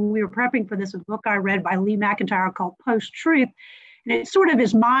mentioned when we were prepping for this, a book I read by Lee McIntyre called Post-Truth, and it sort of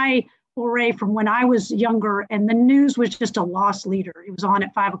is my foray from when I was younger, and the news was just a loss leader. It was on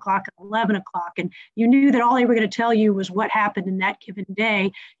at 5 o'clock and 11 o'clock, and you knew that all they were going to tell you was what happened in that given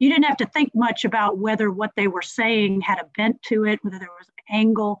day. You didn't have to think much about whether what they were saying had a bent to it, whether there was an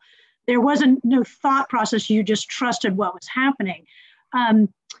angle. There wasn't no thought process. You just trusted what was happening. But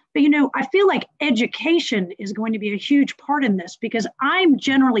I feel like education is going to be a huge part in this, because I'm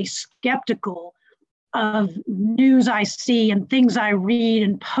generally skeptical of news I see and things I read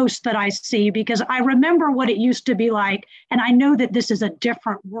and posts that I see, because I remember what it used to be like, and I know that this is a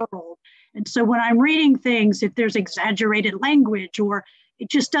different world. And so when I'm reading things, if there's exaggerated language or it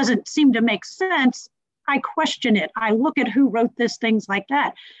just doesn't seem to make sense, I question it. I look at who wrote this, things like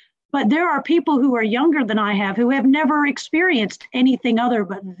that. But there are people who are younger than I have who have never experienced anything other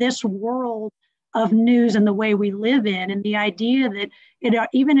but this world of news and the way we live in, and the idea that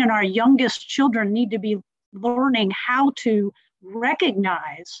even in our youngest children need to be learning how to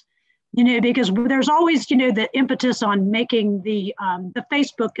recognize, because there's always, the impetus on making the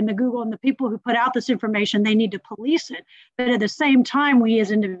Facebook and the Google and the people who put out this information, they need to police it. But at the same time, we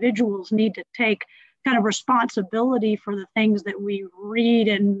as individuals need to take kind of responsibility for the things that we read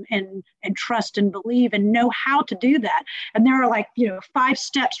and trust and believe, and know how to do that. And there are 5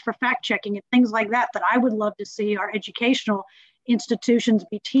 steps for fact checking and things like that I would love to see our educational institutions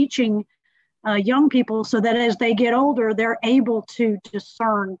be teaching young people, so that as they get older, they're able to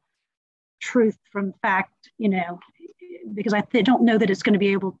discern truth from fact, because I don't know that it's going to be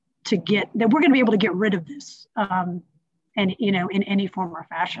able to we're going to be able to get rid of this, and in any form or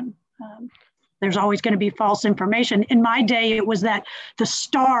fashion. There's always going to be false information. In my day, it was that the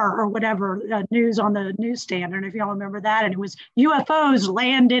Star or whatever news on the newsstand. I don't know if y'all remember that. And it was UFOs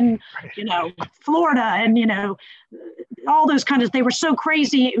land in, Florida, and, all those kinds of, they were so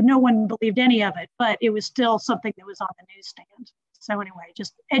crazy, no one believed any of it, but it was still something that was on the newsstand. So anyway,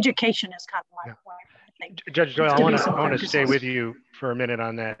 just education is kind of my point, I think. Judge Doyle, I want to stay with you for a minute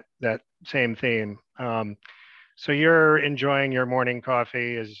on that same theme. So you're enjoying your morning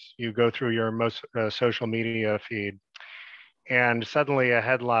coffee as you go through your most social media feed, and suddenly a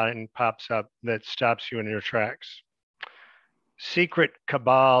headline pops up that stops you in your tracks. Secret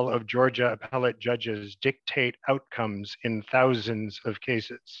cabal of Georgia appellate judges dictate outcomes in thousands of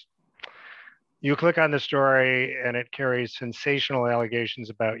cases. You click on the story and it carries sensational allegations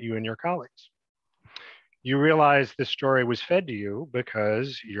about you and your colleagues. You realize the story was fed to you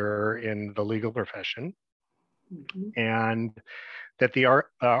because you're in the legal profession, and that the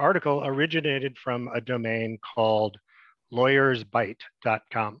article originated from a domain called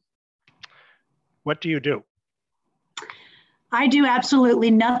lawyersbite.com. What do you do? I do absolutely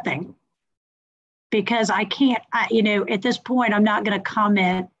nothing, because I can't, at this point, I'm not going to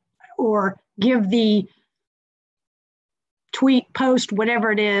comment or give the tweet, post,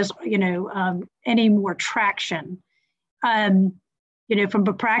 whatever it is, any more traction. From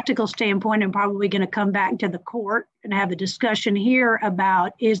a practical standpoint, I'm probably going to come back to the court and have a discussion here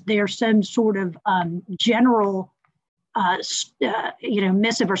about, is there some sort of general,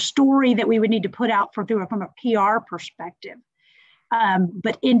 missive or story that we would need to put out from a PR perspective.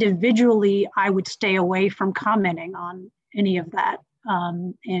 But individually, I would stay away from commenting on any of that,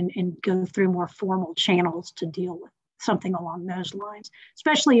 and go through more formal channels to deal with something along those lines,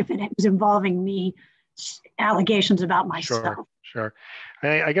 especially if it was involving me, allegations about myself. Sure.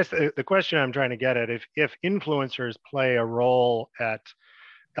 I guess the question I'm trying to get at, if influencers play a role at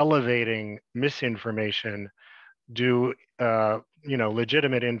elevating misinformation, do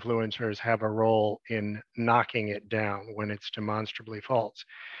legitimate influencers have a role in knocking it down when it's demonstrably false?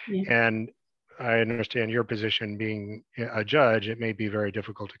 Yeah. And I understand your position being a judge, it may be very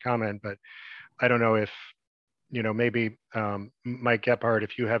difficult to comment, but I don't know if, maybe Mike Gebhart,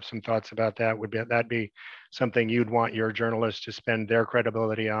 if you have some thoughts about that, would that be something you'd want your journalists to spend their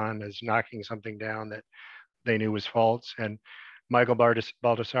credibility on, as knocking something down that they knew was false? And Michael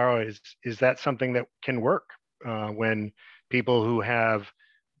Baldassaro, is that something that can work when people who have,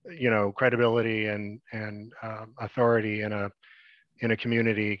 credibility and authority in a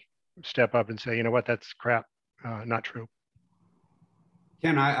community step up and say, you know what, that's crap, not true?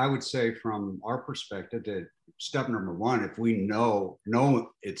 Ken, I would say from our perspective that step number one, if we know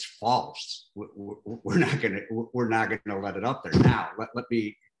it's false, we're not gonna let it up there. Now, let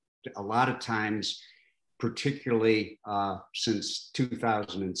me. A lot of times, particularly since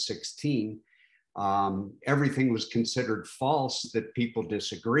 2016, everything was considered false that people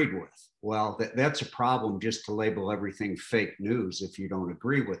disagreed with. Well, that's a problem, just to label everything fake news if you don't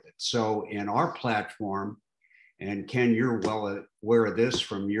agree with it. So in our platform, and Ken, you're well aware of this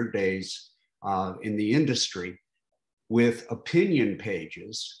from your days in the industry, with opinion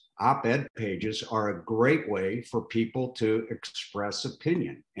pages, op-ed pages are a great way for people to express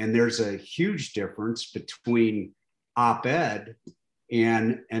opinion. And there's a huge difference between op-ed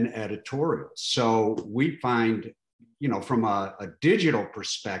and an editorial. So we find, from a digital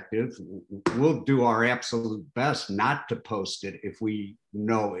perspective, we'll do our absolute best not to post it if we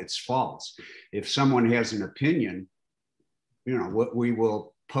know it's false. If someone has an opinion, we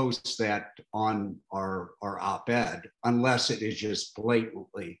will post that on our op-ed, unless it is just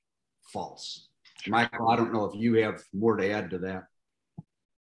blatantly false. Michael, I don't know if you have more to add to that.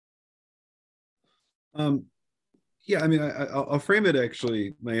 Yeah, I mean, I'll frame it,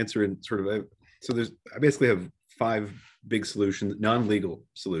 actually, my answer in sort of, I basically have 5 big solutions, non-legal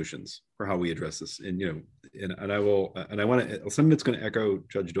solutions for how we address this. And, and I want to, some of it's going to echo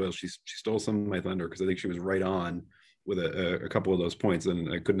Judge Doyle. She stole some of my thunder because I think she was right on with a couple of those points,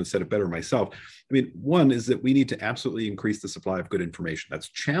 and I couldn't have said it better myself. I mean, one is that we need to absolutely increase the supply of good information. That's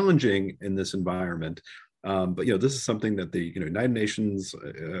challenging in this environment. But this is something that the United Nations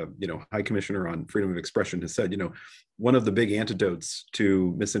High Commissioner on Freedom of Expression has said. One of the big antidotes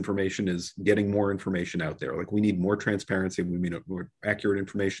to misinformation is getting more information out there. Like, we need more transparency, we need more accurate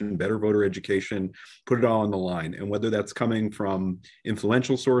information, better voter education, put it all on the line. And whether that's coming from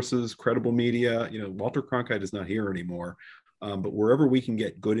influential sources, credible media, Walter Cronkite is not here anymore. But wherever we can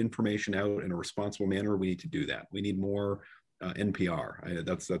get good information out in a responsible manner, we need to do that. We need more NPR.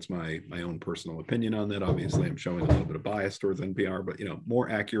 That's my own personal opinion on that. Obviously, I'm showing a little bit of bias towards NPR, but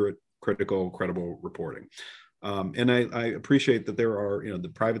more accurate, critical, credible reporting. And I appreciate that there are the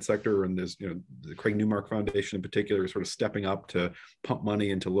private sector, and there's the Craig Newmark Foundation in particular is sort of stepping up to pump money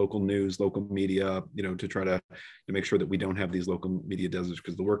into local news, local media, to try to make sure that we don't have these local media deserts,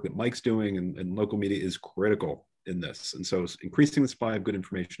 because the work that Mike's doing and local media is critical in this. And so increasing the supply of good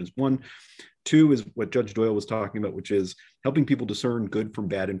information is one. 2 is what Judge Doyle was talking about, which is helping people discern good from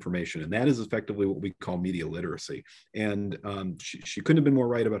bad information. And that is effectively what we call media literacy. And she couldn't have been more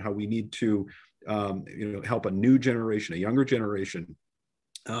right about how we need to help a new generation, a younger generation,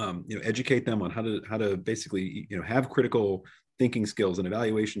 educate them on how to basically, have critical thinking skills and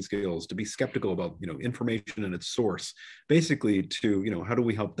evaluation skills, to be skeptical about, information and its source, basically to, how do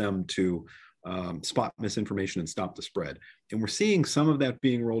we help them to spot misinformation and stop the spread. And we're seeing some of that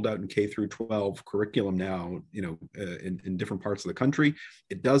being rolled out in K through 12 curriculum now, in different parts of the country.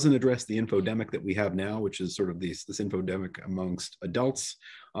 It doesn't address the infodemic that we have now, which is sort of this infodemic amongst adults.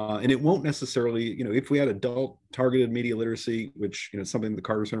 And it won't necessarily, if we had adult targeted media literacy, which, something the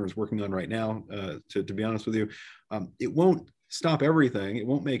Carter Center is working on right now, to be honest with you, it won't stop everything. It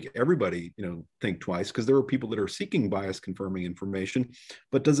won't make everybody, think twice, because there are people that are seeking bias confirming information.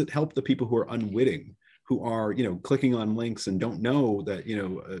 But does it help the people who are unwitting, who are, clicking on links and don't know that,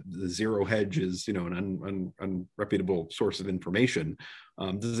 the Zero Hedge is, an unreputable source of information?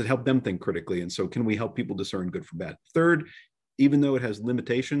 Does it help them think critically? And so can we help people discern good from bad? Third, even though it has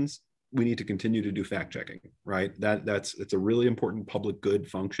limitations, we need to continue to do fact checking, right? It's a really important public good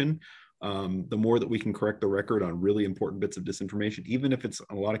function. The more that we can correct the record on really important bits of disinformation, even if it's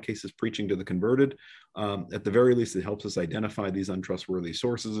in a lot of cases preaching to the converted, at the very least, it helps us identify these untrustworthy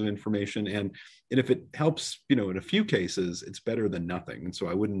sources of information. And if it helps, in a few cases, it's better than nothing. And so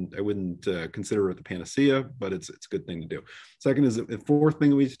I wouldn't consider it the panacea, but it's a good thing to do. Second is the fourth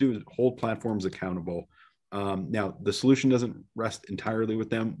thing we need to do is hold platforms accountable. Now, the solution doesn't rest entirely with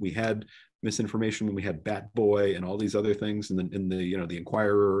them. We had misinformation when we had Bat Boy and all these other things, and in the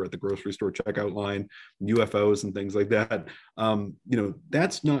Inquirer at the grocery store checkout line, UFOs and things like that.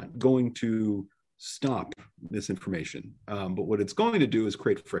 That's not going to stop misinformation, but what it's going to do is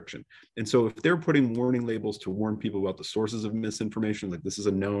create friction. And so if they're putting warning labels to warn people about the sources of misinformation, like this is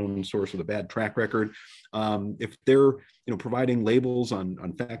a known source with a bad track record, if they're providing labels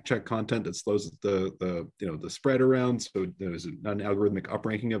on fact check content that slows the spread around, so there's not an algorithmic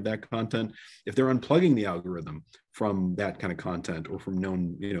upranking of that content, if they're unplugging the algorithm from that kind of content or from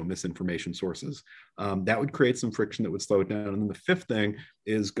known misinformation sources, that would create some friction that would slow it down. And then the fifth thing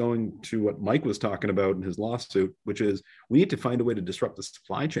is going to what Mike was talking about in his lawsuit, which is we need to find a way to disrupt the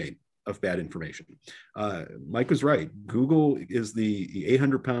supply chain of bad information. Mike was right. Google is the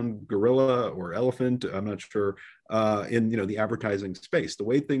 800-pound gorilla or elephant, I'm not sure, in the advertising space. The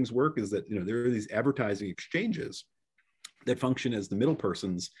way things work is that there are these advertising exchanges that function as the middle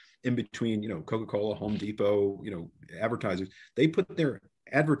persons in between Coca-Cola, Home Depot, advertisers. They put their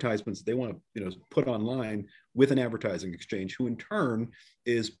advertisements they want to put online with an advertising exchange, who in turn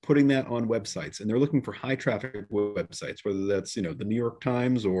is putting that on websites, and they're looking for high traffic websites, whether that's the New York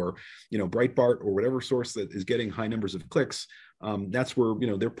Times or Breitbart or whatever source that is getting high numbers of clicks. That's where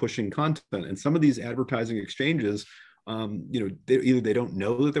they're pushing content. And some of these advertising exchanges, either they don't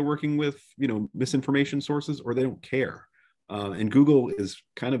know that they're working with misinformation sources, or they don't care. And Google is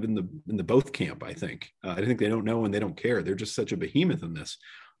kind of in the both camp, I think. I think they don't know and they don't care. They're just such a behemoth in this.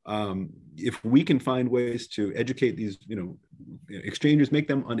 If we can find ways to educate these, exchanges, make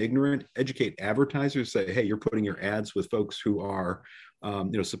them unignorant, educate advertisers, say, hey, you're putting your ads with folks who are,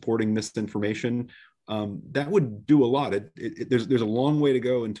 supporting misinformation. That would do a lot. There's a long way to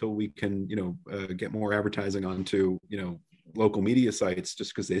go until we can, get more advertising onto, local media sites,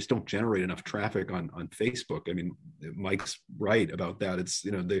 just because they just don't generate enough traffic on Facebook. I mean, Mike's right about that. It's,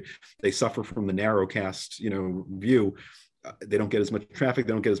 they suffer from the narrowcast, view. they don't get as much traffic,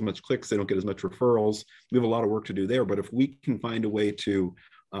 they don't get as much clicks, they don't get as much referrals. We have a lot of work to do there. But if we can find a way to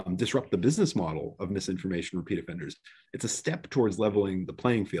disrupt the business model of misinformation repeat offenders, it's a step towards leveling the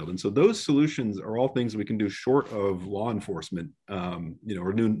playing field. And so those solutions are all things we can do short of law enforcement,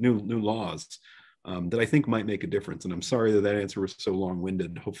 or new laws that I think might make a difference. And I'm sorry that answer was so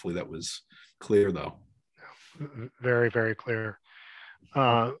long-winded. Hopefully that was clear, though. Very, very clear.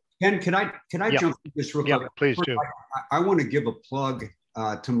 Ken, can I jump in just real quick? Please do. I want to give a plug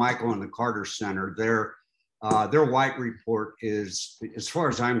to Michael and the Carter Center. Their white report is, as far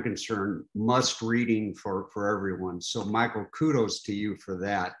as I'm concerned, must reading for everyone. So Michael, kudos to you for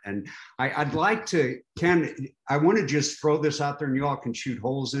that. And I'd like to, Ken, I want to just throw this out there, and you all can shoot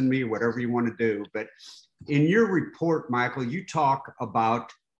holes in me, whatever you want to do. But in your report, Michael, you talk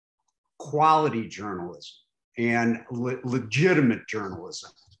about quality journalism and legitimate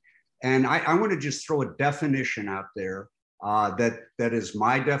journalism. And I want to just throw a definition out there that is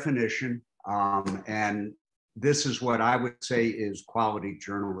my definition. And this is what I would say is quality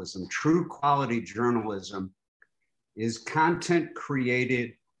journalism. True quality journalism is content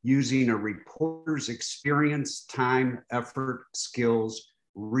created using a reporter's experience, time, effort, skills,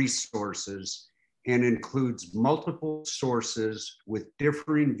 resources, and includes multiple sources with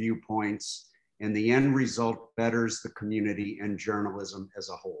differing viewpoints, and the end result betters the community and journalism as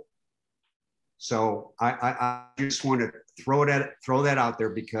a whole. So I just want to throw that out there,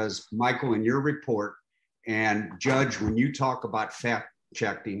 because Michael, in your report, and Judge, when you talk about fact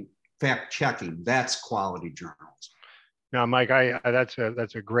checking, that's quality journalism. Now, Mike, that's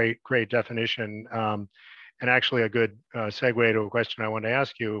a great definition, and actually a good segue to a question I want to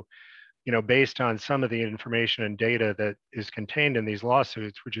ask you. Based on some of the information and data that is contained in these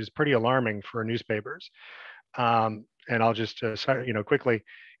lawsuits, which is pretty alarming for newspapers. And I'll just quickly,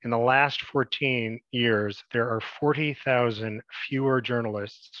 in the last 14 years, there are 40,000 fewer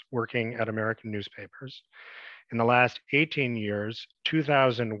journalists working at American newspapers. In the last 18 years,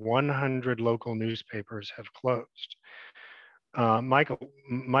 2,100 local newspapers have closed. Mike,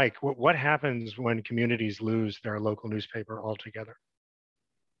 what happens when communities lose their local newspaper altogether?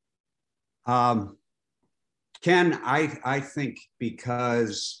 Ken, I think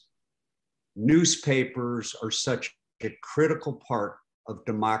because newspapers are such a critical part of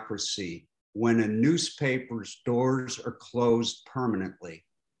democracy, when a newspaper's doors are closed permanently,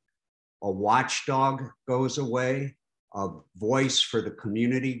 a watchdog goes away, a voice for the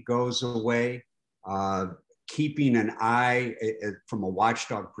community goes away, keeping an eye, from a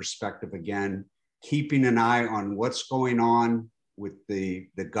watchdog perspective again, keeping an eye on what's going on with the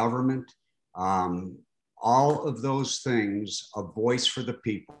government, all of those things, a voice for the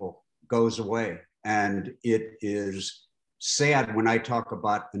people goes away. And it is sad when I talk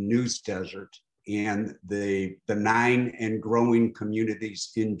about the news desert and the 9 and growing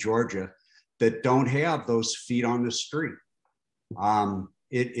communities in Georgia that don't have those feet on the street.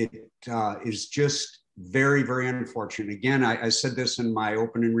 It is just very, very unfortunate. Again, I said this in my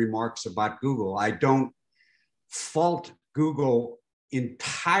opening remarks about Google. I don't fault Google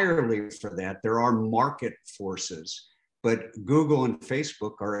entirely for that. There are market forces, but Google and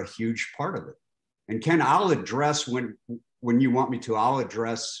Facebook are a huge part of it. And Ken, I'll address when you want me to, I'll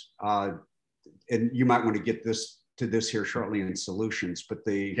address, and you might want to get to this here shortly in solutions, but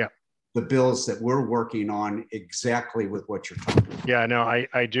the bills that we're working on exactly with what you're talking about. Yeah, no,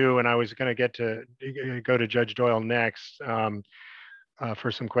 I do. And I was going to go to Judge Doyle next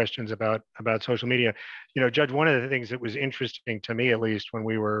for some questions about social media. Judge, one of the things that was interesting to me, at least when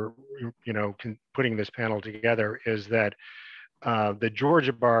we were, putting this panel together, is that the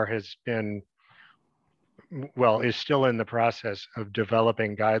Georgia Bar is still in the process of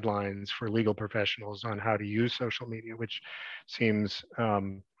developing guidelines for legal professionals on how to use social media, which seems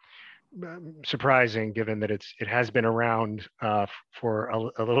surprising given that it has been around for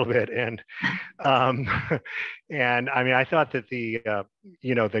a little bit. And and I mean, I thought that the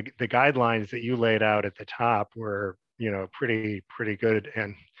guidelines that you laid out at the top were pretty good,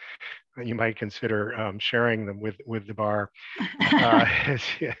 and you might consider sharing them with the bar as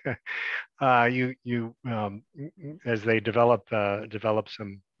they develop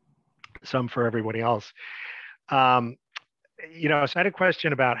some for everybody else. So I had a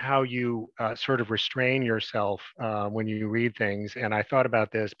question about how you sort of restrain yourself when you read things, and I thought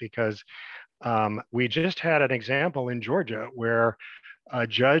about this because we just had an example in Georgia where a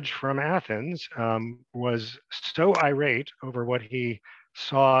judge from Athens was so irate over what he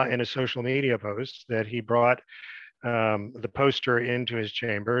saw in a social media post that he brought the poster into his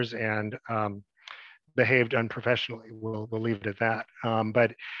chambers and behaved unprofessionally. We'll leave it at that.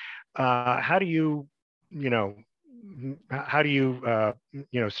 But how do you, how do you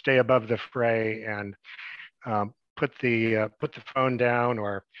stay above the fray and put the phone down,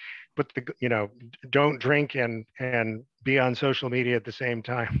 or don't drink and be on social media at the same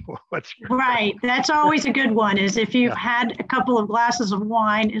time? What's your right? That's always a good one, is if you've had a couple of glasses of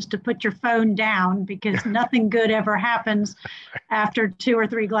wine, is to put your phone down, because nothing good ever happens after 2 or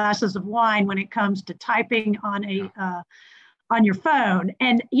 3 glasses of wine when it comes to typing on on your phone.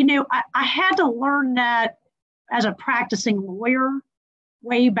 And I had to learn that as a practicing lawyer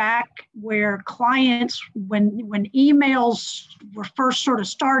way back, where clients, when emails were first sort of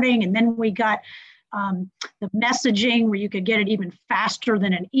starting, and then we got the messaging where you could get it even faster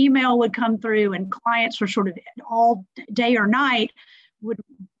than an email would come through, and clients were sort of all day or night would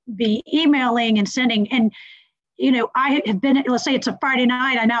be emailing and sending. And I have been, let's say it's a Friday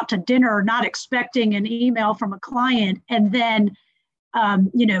night, I'm out to dinner not expecting an email from a client, and then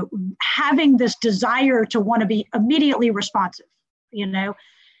having this desire to want to be immediately responsive. I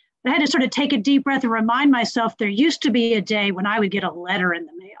had to sort of take a deep breath and remind myself, there used to be a day when I would get a letter in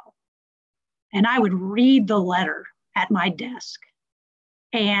the mail, and I would read the letter at my desk,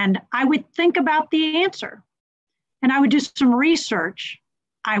 and I would think about the answer, and I would do some research.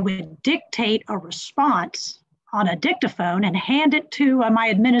 I would dictate a response on a dictaphone and hand it to my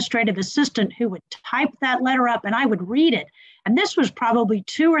administrative assistant, who would type that letter up, and I would read it. And this was probably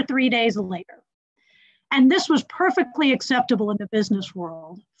 2 or 3 days later. And this was perfectly acceptable in the business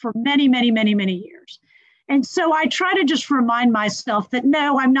world for many, many, many, many years. And so I try to just remind myself that,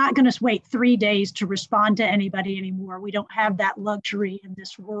 no, I'm not going to wait 3 days to respond to anybody anymore. We don't have that luxury in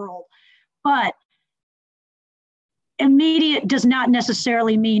this world. But immediate does not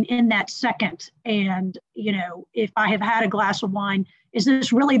necessarily mean in that second. And, if I have had a glass of wine, is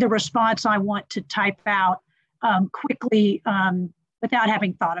this really the response I want to type out quickly without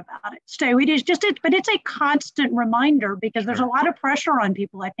having thought about it? So it is but it's a constant reminder, because there's a lot of pressure on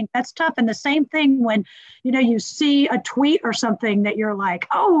people. I think that's tough. And the same thing when, you see a tweet or something that you're like,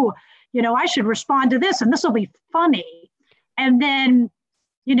 oh, I should respond to this and this will be funny. And then,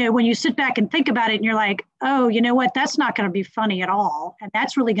 when you sit back and think about it and you're like, oh, you know what, that's not going to be funny at all. And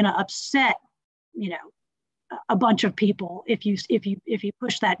that's really going to upset, a bunch of people if you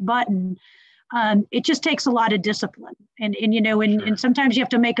push that button. It just takes a lot of discipline, and sometimes you have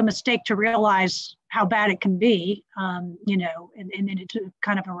to make a mistake to realize how bad it can be, and it's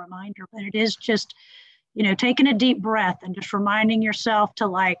kind of a reminder. But it is just, taking a deep breath and just reminding yourself to,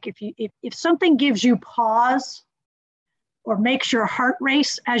 like, if something gives you pause or makes your heart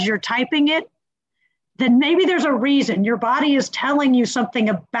race as you're typing it, then maybe there's a reason. Your body is telling you something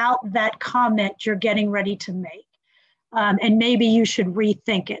about that comment you're getting ready to make, and maybe you should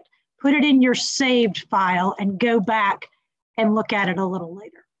rethink it. Put it in your saved file and go back and look at it a little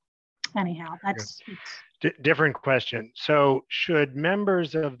later. Anyhow, that's different question. So should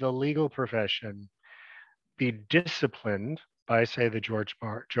members of the legal profession be disciplined by, say,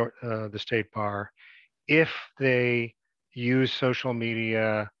 the state bar, if they use social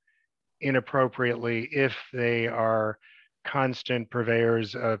media inappropriately, if they are constant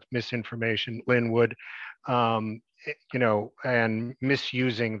purveyors of misinformation, Linwood, and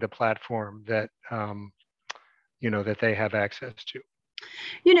misusing the platform that, that they have access to?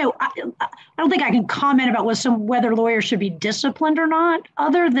 I don't think I can comment about whether lawyers should be disciplined or not,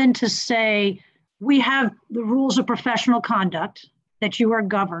 other than to say we have the rules of professional conduct that you are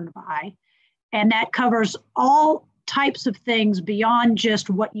governed by, and that covers all types of things beyond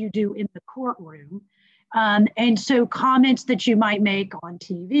just what you do in the courtroom. And so comments that you might make on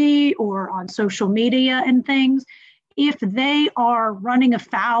TV or on social media and things, if they are running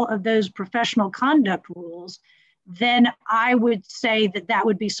afoul of those professional conduct rules, then I would say that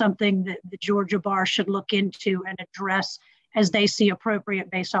would be something that the Georgia Bar should look into and address as they see appropriate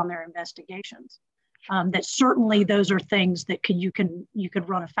based on their investigations. That certainly those are things that you could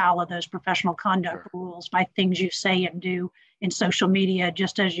run afoul of those professional conduct rules by things you say and do in social media,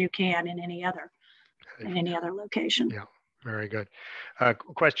 just as you can in any other location. Yeah, very good.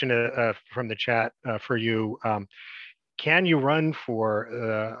 Question from the chat for you. Can you run for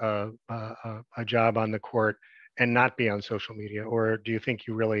a job on the court and not be on social media, or do you think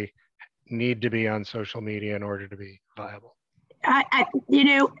you really need to be on social media in order to be viable?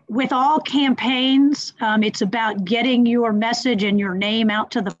 With all campaigns, it's about getting your message and your name out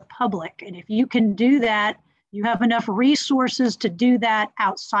to the public. And if you can do that, you have enough resources to do that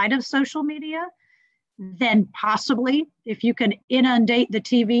outside of social media, then possibly if you can inundate the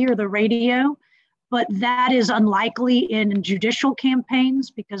TV or the radio. But that is unlikely in judicial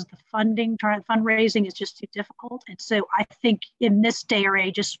campaigns because the fundraising is just too difficult. And so I think in this day or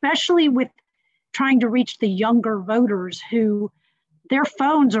age, especially with trying to reach the younger voters who their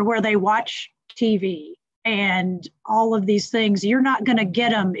phones are where they watch TV and all of these things. You're not going to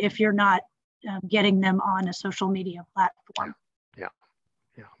get them if you're not getting them on a social media platform. Yeah,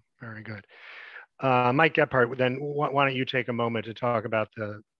 very good. Mike Gebhart, then why don't you take a moment to talk about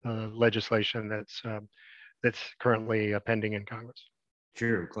the legislation that's currently pending in Congress?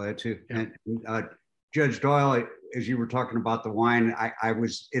 Sure, glad to. Yeah. And Judge Doyle, as you were talking about the wine, I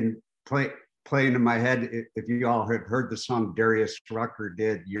was playing in my head, if you all have heard the song Darius Rucker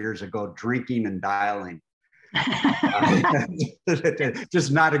did years ago, Drinking and Dialing.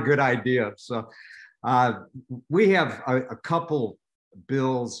 Just not a good idea. So we have a couple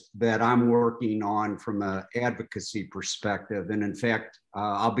bills that I'm working on from an advocacy perspective. And in fact,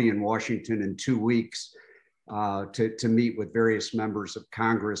 I'll be in Washington in 2 weeks to meet with various members of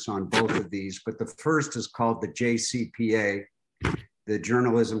Congress on both of these. But the first is called the JCPA, the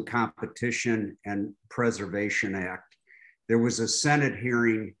Journalism Competition and Preservation Act. There was a Senate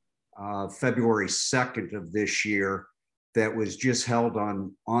hearing February 2nd of this year that was just held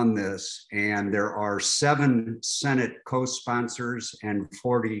on this, and there are 7 Senate co-sponsors and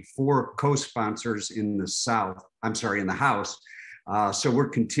 44 co-sponsors in the House. So we're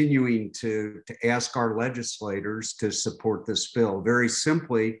continuing to ask our legislators to support this bill. Very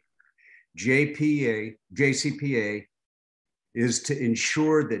simply, JCPA is to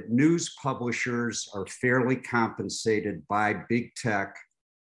ensure that news publishers are fairly compensated by big tech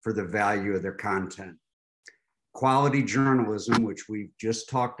for the value of their content. Quality journalism, which we've just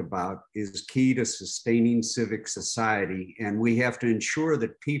talked about, is key to sustaining civic society, and we have to ensure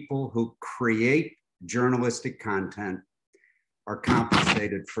that people who create journalistic content are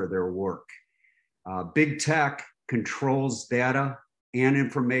compensated for their work. Big tech controls data and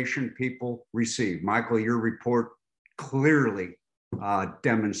information people receive. Michael, your report clearly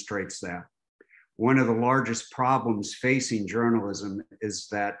demonstrates that. One of the largest problems facing journalism is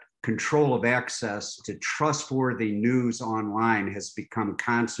that control of access to trustworthy news online has become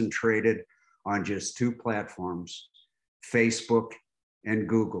concentrated on just 2 platforms, Facebook and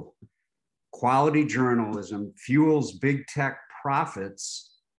Google. Quality journalism fuels big tech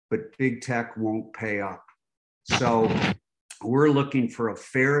profits, but big tech won't pay up. So we're looking for a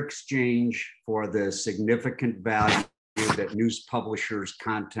fair exchange for the significant value that news publishers'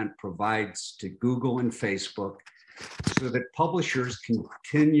 content provides to Google and Facebook, so that publishers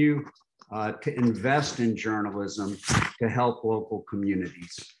continue to invest in journalism to help local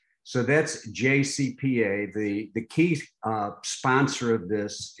communities. So that's JCPA. The key sponsor of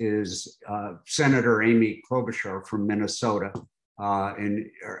this is Senator Amy Klobuchar from Minnesota. And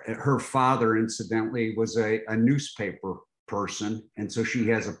her father, incidentally, was a newspaper person. And so she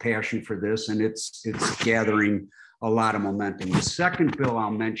has a passion for this, and it's gathering a lot of momentum. The second bill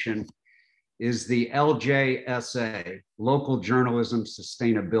I'll mention is the LJSA, Local Journalism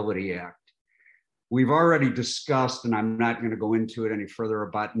Sustainability Act. We've already discussed, and I'm not going to go into it any further,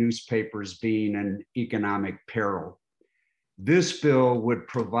 about newspapers being in economic peril. This bill would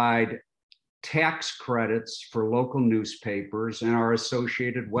provide tax credits for local newspapers and our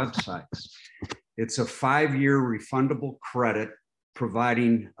associated websites. It's a 5-year refundable credit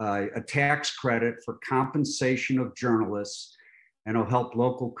providing a tax credit for compensation of journalists, and it'll help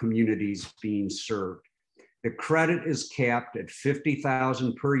local communities being served. The credit is capped at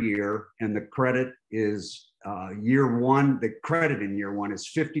 $50,000 per year, and the credit is year one. The credit in year one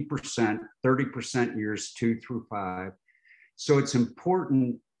is 50%, 30% years 2 through 5. So it's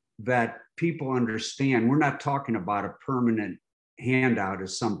important that people understand we're not talking about a permanent handout,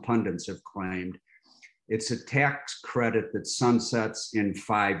 as some pundits have claimed. It's a tax credit that sunsets in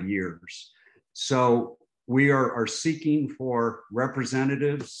 5 years. So we are seeking for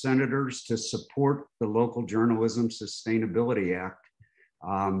representatives, senators to support the Local Journalism Sustainability Act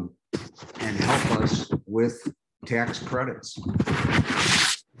and help us with tax credits.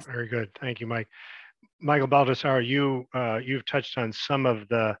 Very good. Thank you, Mike. Michael Baldassaro, you've touched on some of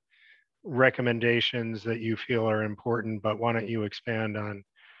the recommendations that you feel are important, but why don't you expand on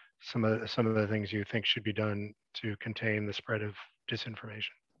some of the things you think should be done to contain the spread of disinformation?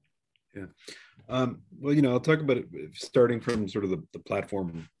 Yeah. Well, I'll talk about it starting from sort of the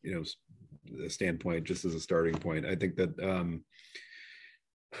platform, standpoint, just as a starting point. I think that,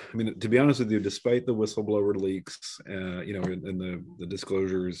 to be honest with you, despite the whistleblower leaks, and the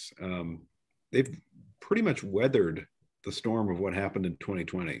disclosures, they've pretty much weathered the storm of what happened in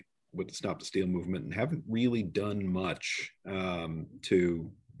 2020 with the Stop the Steal movement and haven't really done much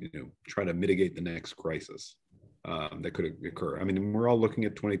to, try to mitigate the next crisis. that could occur. I mean, we're all looking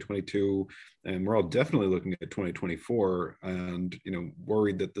at 2022, and we're all definitely looking at 2024, and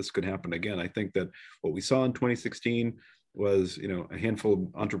worried that this could happen again. I think that what we saw in 2016 was, a handful of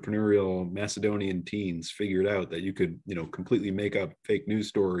entrepreneurial Macedonian teens figured out that you could, completely make up fake news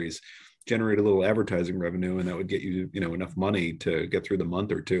stories, generate a little advertising revenue, and that would get you, enough money to get through the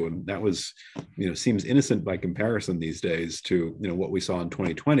month or two. And that was, seems innocent by comparison these days to, what we saw in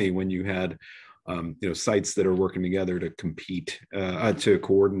 2020 when you had, sites that are working together to compete, to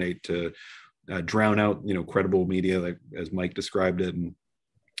coordinate, to drown out, credible media, like as Mike described it,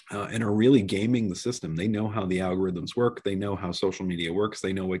 and are really gaming the system. They know how the algorithms work. They know how social media works.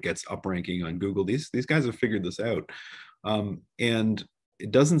 They know what gets up ranking on Google. These guys have figured this out, and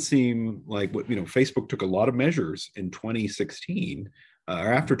it doesn't seem like Facebook took a lot of measures in 2016.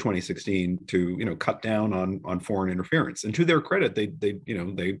 Or after 2016 to cut down on foreign interference. And to their credit,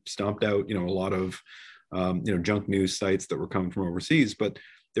 they stomped out a lot of junk news sites that were coming from overseas, but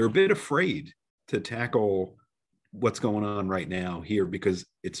they're a bit afraid to tackle what's going on right now here because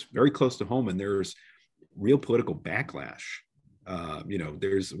it's very close to home and there's real political backlash.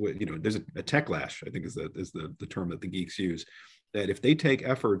 There's a techlash, I think is the term that the geeks use, that if they take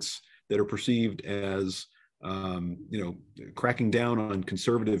efforts that are perceived as cracking down on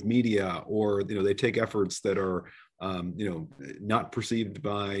conservative media, or they take efforts that are not perceived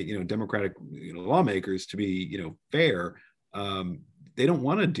by democratic lawmakers to be fair, they don't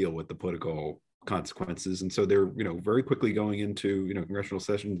want to deal with the political consequences, and so they're very quickly going into congressional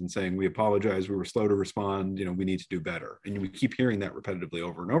sessions and saying, we apologize, we were slow to respond, we need to do better. And we keep hearing that repetitively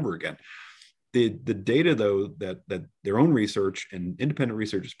over and over again. The data, though, that their own research and independent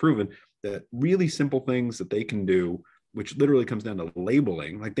research has proven that really simple things that they can do, which literally comes down to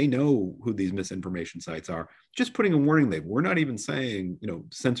labeling, like they know who these misinformation sites are, just putting a warning label. We're not even saying,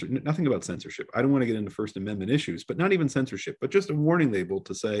 nothing about censorship. I don't want to get into First Amendment issues, but not even censorship, but just a warning label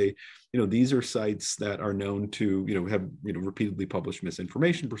to say, these are sites that are known to, have, repeatedly published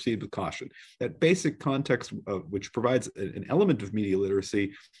misinformation, proceed with caution. That basic context, which provides an element of media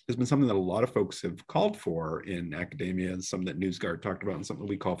literacy, has been something that a lot of folks have called for in academia, and something that NewsGuard talked about, and something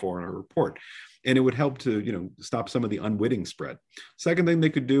we call for in our report. And it would help to, stop some of the unwitting spread. Second thing they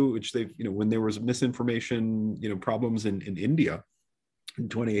could do, which they, when there was misinformation, problems in India in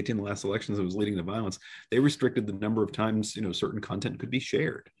 2018, the last elections that was leading to violence, they restricted the number of times, certain content could be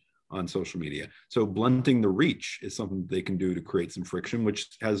shared on social media. So blunting the reach is something they can do to create some friction,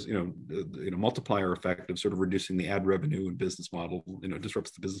 which has, the multiplier effect of sort of reducing the ad revenue and business model,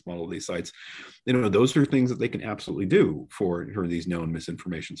 disrupts the business model of these sites. Those are things that they can absolutely do for these known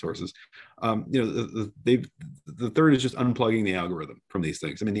misinformation sources. The third is just unplugging the algorithm from these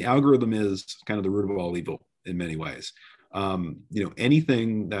things. I mean, the algorithm is kind of the root of all evil in many ways.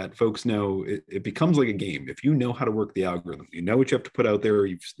 Anything that folks know, it becomes like a game. If you know how to work the algorithm, you know what you have to put out there,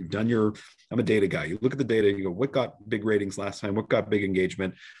 you've done I'm a data guy. You look at the data, you go, what got big ratings last time? What got big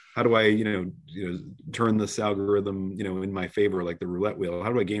engagement? How do I, turn this algorithm, in my favor, like the roulette wheel?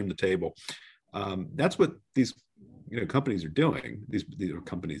 How do I game the table? That's what these companies are doing. These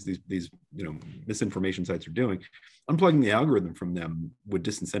misinformation sites are doing. Unplugging the algorithm from them would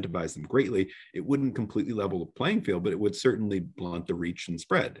disincentivize them greatly. It wouldn't completely level the playing field, but it would certainly blunt the reach and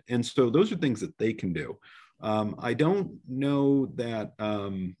spread. And so those are things that they can do. I don't know that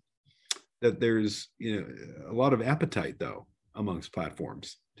that there's a lot of appetite, though, amongst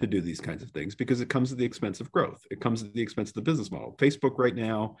platforms to do these kinds of things, because it comes at the expense of growth. It comes at the expense of the business model. Facebook right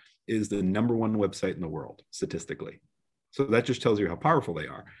now is the #1 website in the world statistically. So that just tells you how powerful they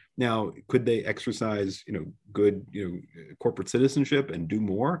are. Now, could they exercise, good, corporate citizenship and do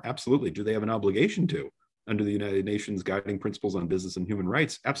more? Absolutely. Do they have an obligation to, under the United Nations Guiding Principles on Business and Human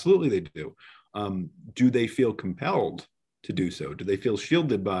Rights? Absolutely, they do. Do they feel compelled to do so? Do they feel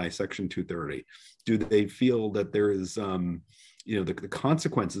shielded by Section 230? Do they feel that there is, the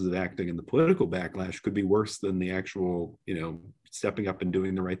consequences of acting and the political backlash could be worse than the actual, stepping up and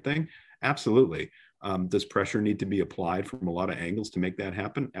doing the right thing? Absolutely. Does pressure need to be applied from a lot of angles to make that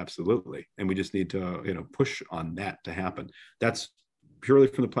happen? Absolutely. And we just need to, push on that to happen. That's purely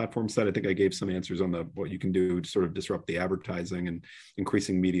from the platform side. I think I gave some answers on what you can do to sort of disrupt the advertising and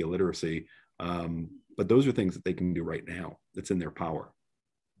increasing media literacy. But those are things that they can do right now. That's in their power.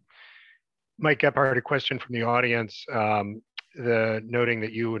 Mike Gebhart, a question from the audience. Noting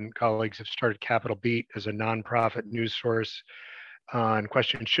that you and colleagues have started Capital Beat as a nonprofit news source. On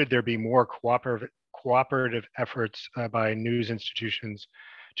question, should there be more cooperative efforts by news institutions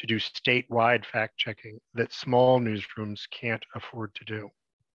to do statewide fact checking that small newsrooms can't afford to do?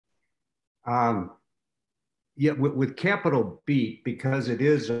 Yeah, with Capital Beat, because it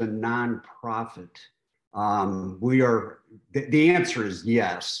is a nonprofit, The answer is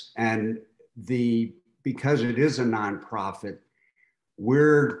yes. And because it is a nonprofit,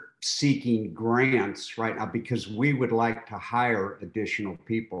 we're seeking grants right now because we would like to hire additional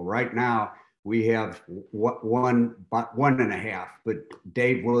people. Right now, we have one and a half, but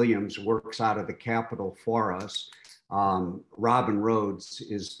Dave Williams works out of the Capitol for us. Robin Rhodes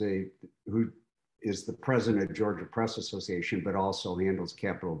is the president of Georgia Press Association, but also handles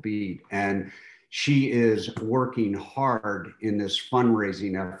Capitol Beat. And she is working hard in this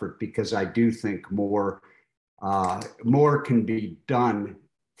fundraising effort because I do think more can be done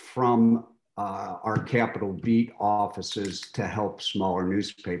from our Capitol Beat offices to help smaller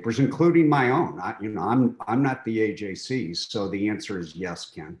newspapers, including my own. I'm not the AJC, so the answer is yes,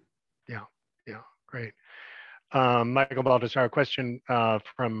 Ken. Yeah, great. Michael Baldassaro, question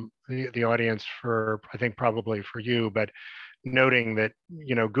from the audience for, I think probably for you, but noting that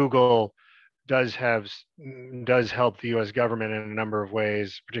Google does help the U.S. government in a number of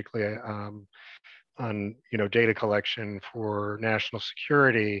ways, particularly on data collection for national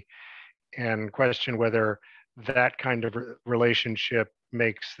security, and question whether that kind of relationship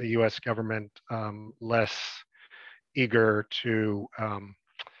makes the U.S. government less eager to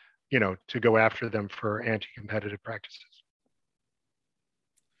go after them for anti-competitive practices.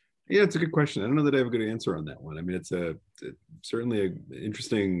 Yeah, it's a good question. I don't know that I have a good answer on that one. I mean, it's certainly an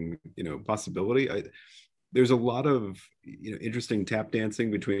interesting, possibility. There's a lot of, interesting tap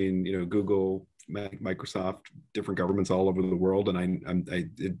dancing between, Google, Microsoft, different governments all over the world, and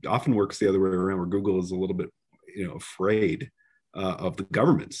it often works the other way around, where Google is a little bit, afraid of the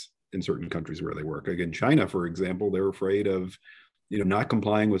governments in certain countries where they work. Again, China, for example, they're afraid of, not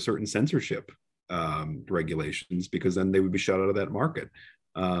complying with certain censorship regulations, because then they would be shut out of that market.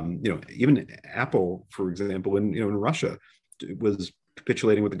 Even Apple, for example, in Russia, was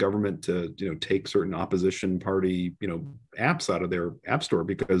capitulating with the government to take certain opposition party apps out of their app store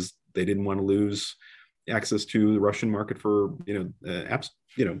because they didn't want to lose access to the Russian market for app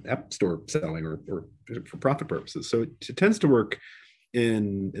store selling or for profit purposes. So it tends to work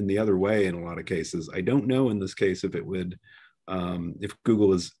in the other way in a lot of cases. I don't know in this case if it would. If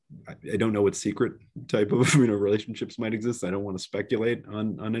Google is, I don't know what secret type of relationships might exist. I don't want to speculate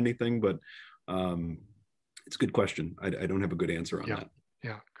on anything, but it's a good question. I don't have a good answer on that.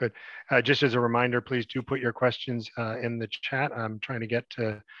 Yeah, good. Just as a reminder, please do put your questions in the chat. I'm trying to get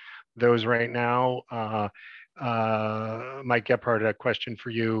to those right now. Mike Gebhart, a question for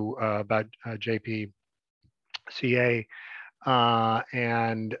you about JPCA.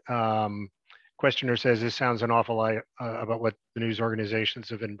 Questioner says, this sounds an awful lot about what the news organizations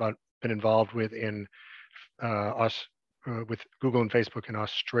have been involved with with Google and Facebook in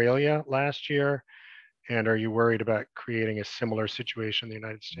Australia last year. And are you worried about creating a similar situation in the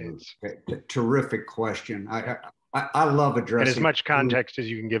United States? Okay. Terrific question. I love addressing. And as much context as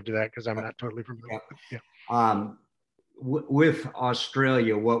you can give to that, because I'm not totally familiar. Yeah. With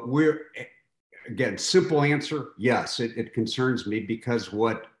Australia, what again, simple answer, yes, it concerns me, because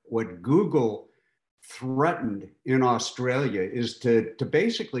what Google threatened in Australia is to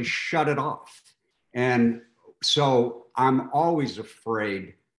basically shut it off. And so I'm always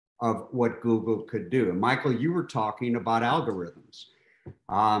afraid of what Google could do. And Michael, you were talking about algorithms.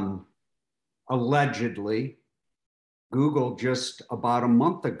 Allegedly, Google just about a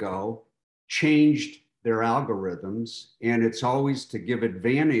month ago changed their algorithms, and it's always to give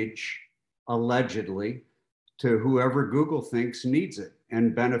advantage, allegedly, to whoever Google thinks needs it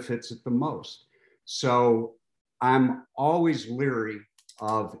and benefits it the most. So I'm always leery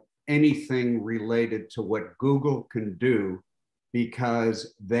of anything related to what Google can do,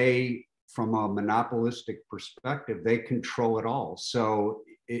 because they, from a monopolistic perspective, they control it all. So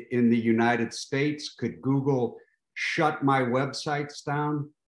in the United States, could Google shut my websites down?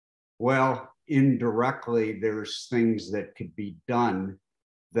 Well, indirectly, there's things that could be done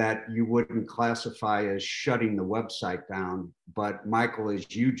that you wouldn't classify as shutting the website down. But Michael,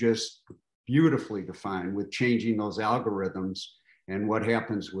 as you just beautifully defined, with changing those algorithms and what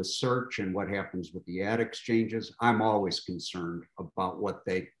happens with search and what happens with the ad exchanges, I'm always concerned about what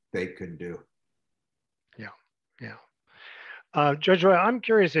they could do. Yeah. Judge Doyle, I'm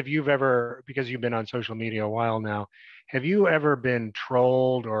curious if you've ever, because you've been on social media a while now, have you ever been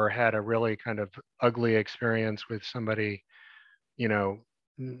trolled or had a really kind of ugly experience with somebody,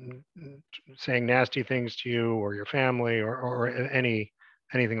 saying nasty things to you or your family or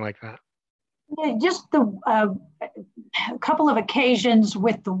anything like that? Yeah, just a couple of occasions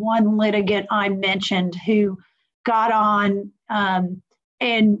with the one litigant I mentioned who got on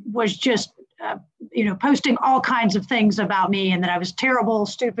and was just, posting all kinds of things about me and that I was terrible,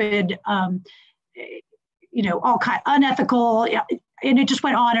 stupid. all kind of unethical, and it just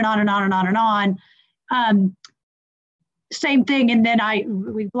went on and on and on and on and on. Same thing, and then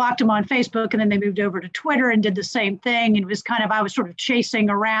we blocked them on Facebook, and then they moved over to Twitter and did the same thing. And it was kind of, I was sort of chasing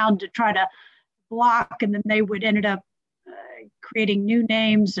around to try to block, and then they would ended up creating new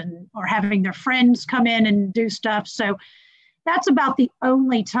names or having their friends come in and do stuff. So that's about the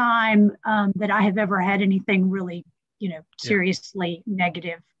only time that I have ever had anything really, seriously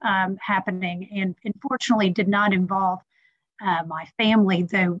negative happening. And unfortunately did not involve my family,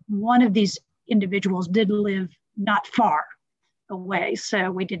 though one of these individuals did live not far away. So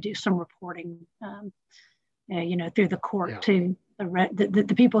we did do some reporting, through the court to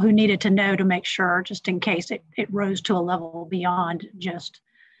the people who needed to know, to make sure, just in case it rose to a level beyond just,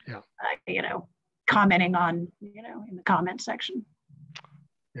 commenting on, in the comment section.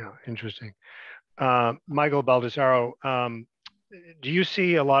 Yeah, interesting. Michael Baldassaro, do you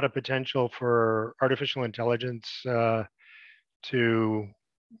see a lot of potential for artificial intelligence to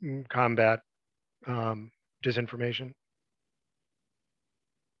combat disinformation?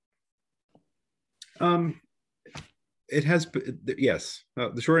 It has, yes.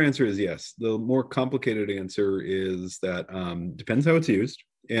 The short answer is yes. The more complicated answer is that depends how it's used.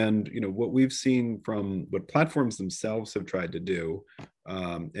 And what we've seen from what platforms themselves have tried to do,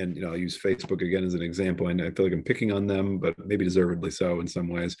 and I'll use Facebook again as an example, and I feel like I'm picking on them, but maybe deservedly so in some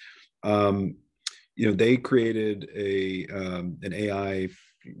ways. They created an AI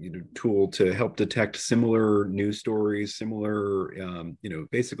tool to help detect similar news stories,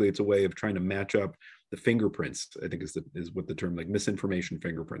 basically it's a way of trying to match up the fingerprints, I think is what the term, like misinformation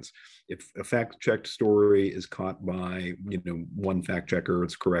fingerprints. If a fact-checked story is caught by, one fact checker,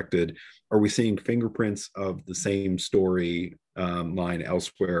 it's corrected, are we seeing fingerprints of the same story line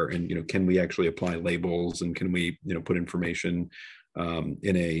elsewhere? And, can we actually apply labels, and can we, put information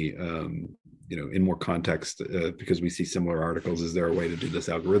in more context because we see similar articles? Is there a way to do this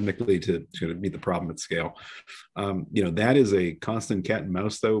algorithmically to meet the problem at scale? That is a constant cat and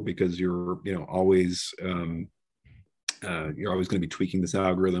mouse, though, because you're always going to be tweaking this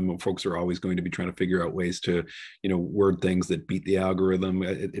algorithm. Folks are always going to be trying to figure out ways to word things that beat the algorithm.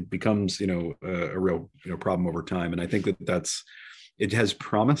 It becomes a real problem over time, and I think it has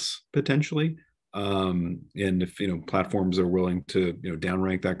promise potentially. And if platforms are willing to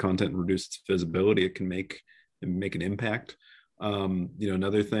downrank that content and reduce its visibility, it can make an impact.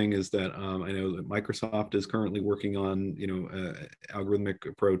 Another thing is that I know that Microsoft is currently working on algorithmic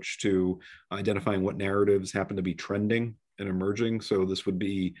approach to identifying what narratives happen to be trending and emerging. So this would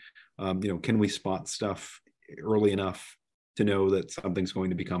be can we spot stuff early enough to know that something's going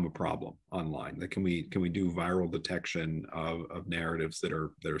to become a problem online? Like, can we do viral detection of narratives that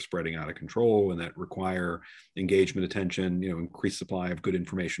are spreading out of control and that require engagement, attention, increased supply of good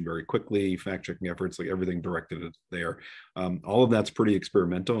information very quickly, fact-checking efforts, like everything directed there. All of that's pretty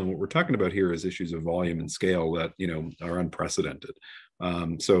experimental, and what we're talking about here is issues of volume and scale that are unprecedented.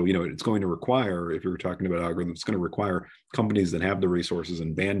 So it's going to require, if you're talking about algorithms, it's going to require companies that have the resources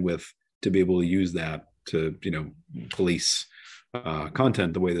and bandwidth to be able to use that to police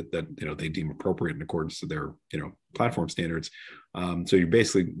content the way that they deem appropriate in accordance to their platform standards. So you're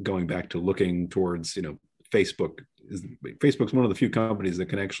basically going back to looking towards Facebook's one of the few companies that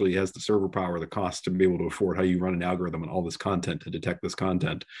has the server power, the cost to be able to afford how you run an algorithm and all this content to detect this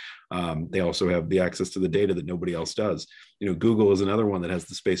content. They also have the access to the data that nobody else does. Google is another one that has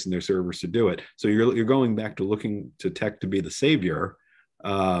the space in their servers to do it. So you're going back to looking to tech to be the savior,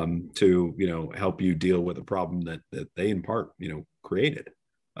 to help you deal with a problem that they in part created.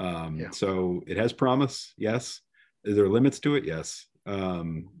 So it has promise, yes. Is there limits to it? Yes.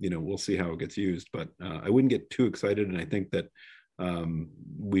 We'll see how it gets used, but I wouldn't get too excited, and I think that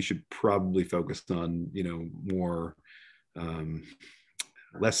we should probably focus on more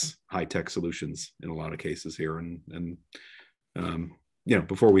less high-tech solutions in a lot of cases here, and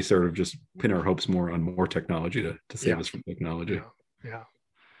before we sort of just pin our hopes more on more technology to save us from technology. Yeah,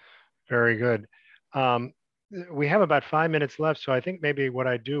 very good. We have about 5 minutes left, so I think maybe what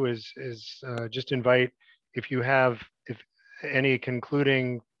I do is just invite, if you have any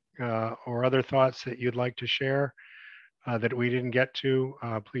concluding or other thoughts that you'd like to share that we didn't get to,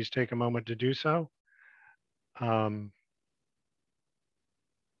 please take a moment to do so.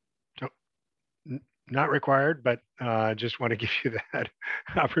 Not required, but just want to give you that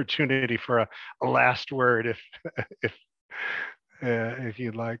opportunity for a last word, if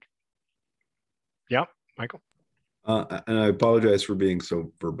you'd like. Yeah, Michael. And I apologize for being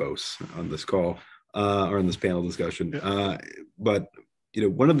so verbose on this call or on this panel discussion. But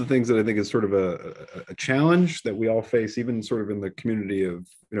one of the things that I think is sort of a challenge that we all face, even sort of in the community of,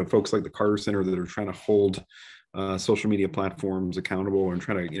 folks like the Carter Center that are trying to hold social media platforms accountable and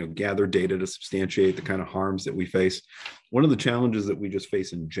trying to, gather data to substantiate the kind of harms that we face. One of the challenges that we just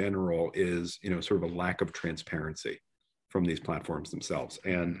face in general is, sort of a lack of transparency from these platforms themselves.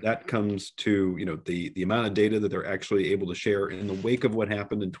 And that comes to, the amount of data that they're actually able to share in the wake of what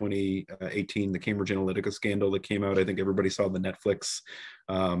happened in 2018, the Cambridge Analytica scandal that came out. I think everybody saw the Netflix,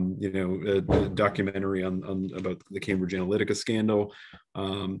 documentary on about the Cambridge Analytica scandal.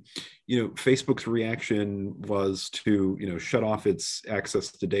 Facebook's reaction was to, shut off its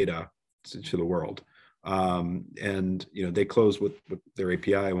access to data to the world. And they closed with their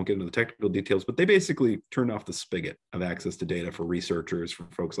API. I won't get into the technical details, but they basically turned off the spigot of access to data for researchers, for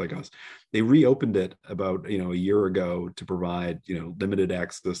folks like us. They reopened it about a year ago to provide limited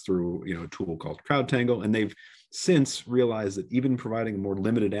access through a tool called CrowdTangle, and they've since realized that even providing a more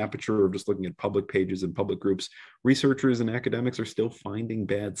limited aperture of just looking at public pages and public groups, researchers and academics are still finding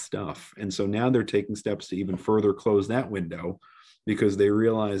bad stuff. And so now they're taking steps to even further close that window, because they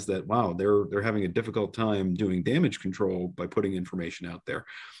realize that, wow, they're having a difficult time doing damage control by putting information out there.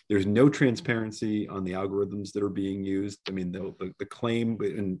 There's no transparency on the algorithms that are being used. I mean, the claim,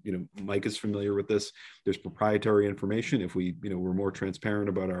 and Mike is familiar with this, there's proprietary information. If we were more transparent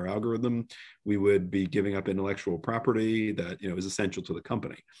about our algorithm, we would be giving up intellectual property that is essential to the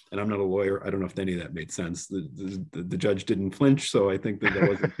company. And I'm not a lawyer. I don't know if any of that made sense. The judge didn't flinch, so I think that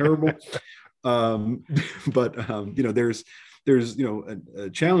wasn't terrible. There's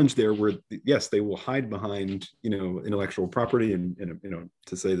a challenge there where, yes, they will hide behind intellectual property and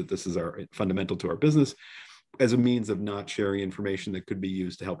to say that this is fundamental to our business, as a means of not sharing information that could be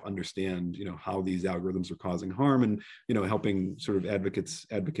used to help understand how these algorithms are causing harm, and helping sort of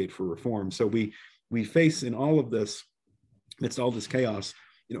advocate for reform. So we face in all of this, amidst all this chaos,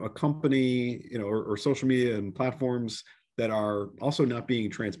 a company or social media and platforms that are also not being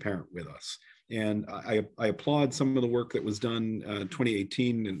transparent with us. And I applaud some of the work that was done in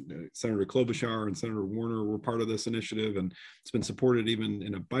 2018, and Senator Klobuchar and Senator Warner were part of this initiative, and it's been supported even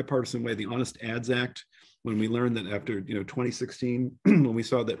in a bipartisan way. The Honest Ads Act, when we learned that after 2016, when we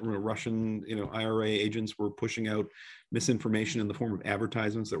saw that Russian IRA agents were pushing out misinformation in the form of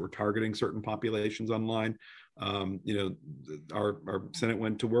advertisements that were targeting certain populations online, our Senate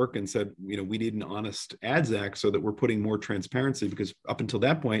went to work and said, we need an Honest Ads Act so that we're putting more transparency, because up until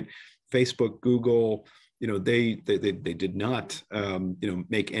that point, Facebook, Google, they did not,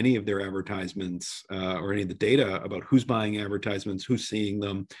 make any of their advertisements or any of the data about who's buying advertisements, who's seeing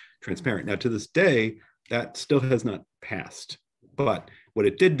them, transparent. Now, to this day, that still has not passed. But what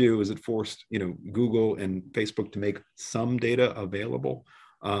it did do is it forced, Google and Facebook to make some data available,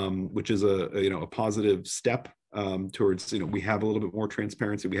 which is a positive step towards, we have a little bit more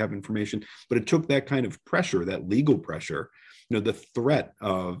transparency, we have information, but it took that kind of pressure, that legal pressure, the threat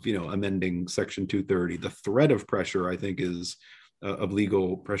of, amending Section 230, the threat of pressure, I think of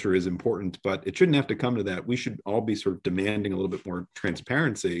legal pressure is important, but it shouldn't have to come to that. We should all be sort of demanding a little bit more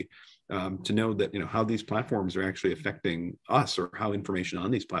transparency to know that, how these platforms are actually affecting us, or how information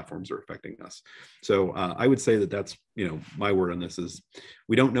on these platforms are affecting us. So I would say that that's, my word on this is,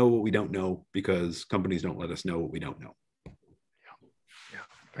 we don't know what we don't know, because companies don't let us know what we don't know.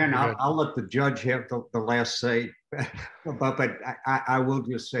 And I'll let the judge have the last say, but I will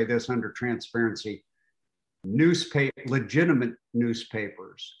just say this under transparency. Legitimate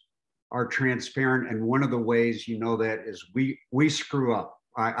newspapers are transparent, and one of the ways that is we screw up.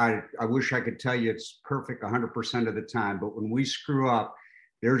 I wish I could tell you it's perfect 100% of the time, but when we screw up,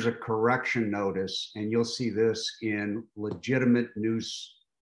 there's a correction notice, and you'll see this in legitimate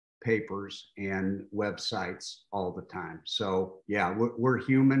newspapers and websites all the time. So yeah, we're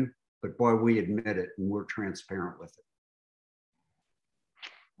human, but boy, we admit it, and we're transparent with it.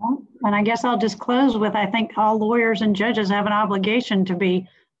 Well, and I guess I'll just close with, I think all lawyers and judges have an obligation to be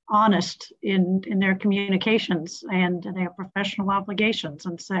honest in their communications, and they have professional obligations.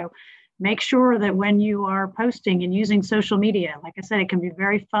 And so make sure that when you are posting and using social media, like I said, it can be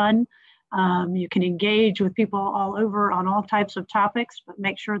very fun. You can engage with people all over on all types of topics, but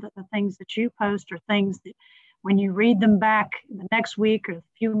make sure that the things that you post are things that when you read them back the next week or a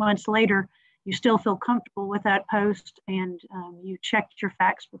few months later, you still feel comfortable with that post, and you checked your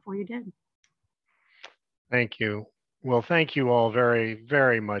facts before you did. Thank you. Well, thank you all very,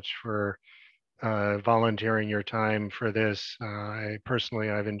 very much for volunteering your time for this.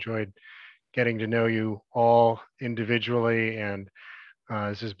 I've enjoyed getting to know you all individually, and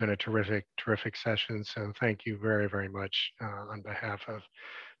this has been a terrific, terrific session. So thank you very, very much on behalf of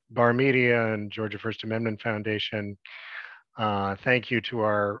Bar Media and Georgia First Amendment Foundation. Thank you to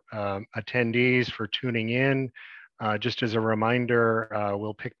our attendees for tuning in. Just as a reminder,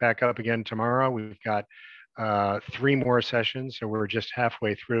 we'll pick back up again tomorrow. We've got 3 more sessions, so we're just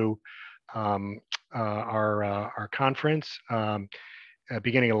halfway through our conference.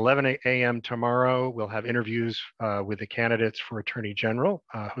 Beginning at 11 a.m. tomorrow, we'll have interviews with the candidates for Attorney General,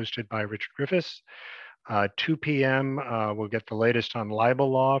 hosted by Richard Griffiths. 2 p.m., we'll get the latest on libel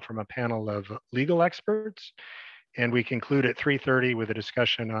law from a panel of legal experts. And we conclude at 3:30 with a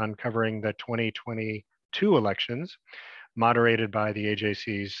discussion on covering the 2022 elections, moderated by the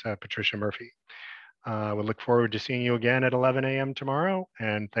AJC's Patricia Murphy. We'll look forward to seeing you again at 11 a.m. tomorrow,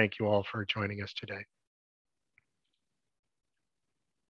 and thank you all for joining us today.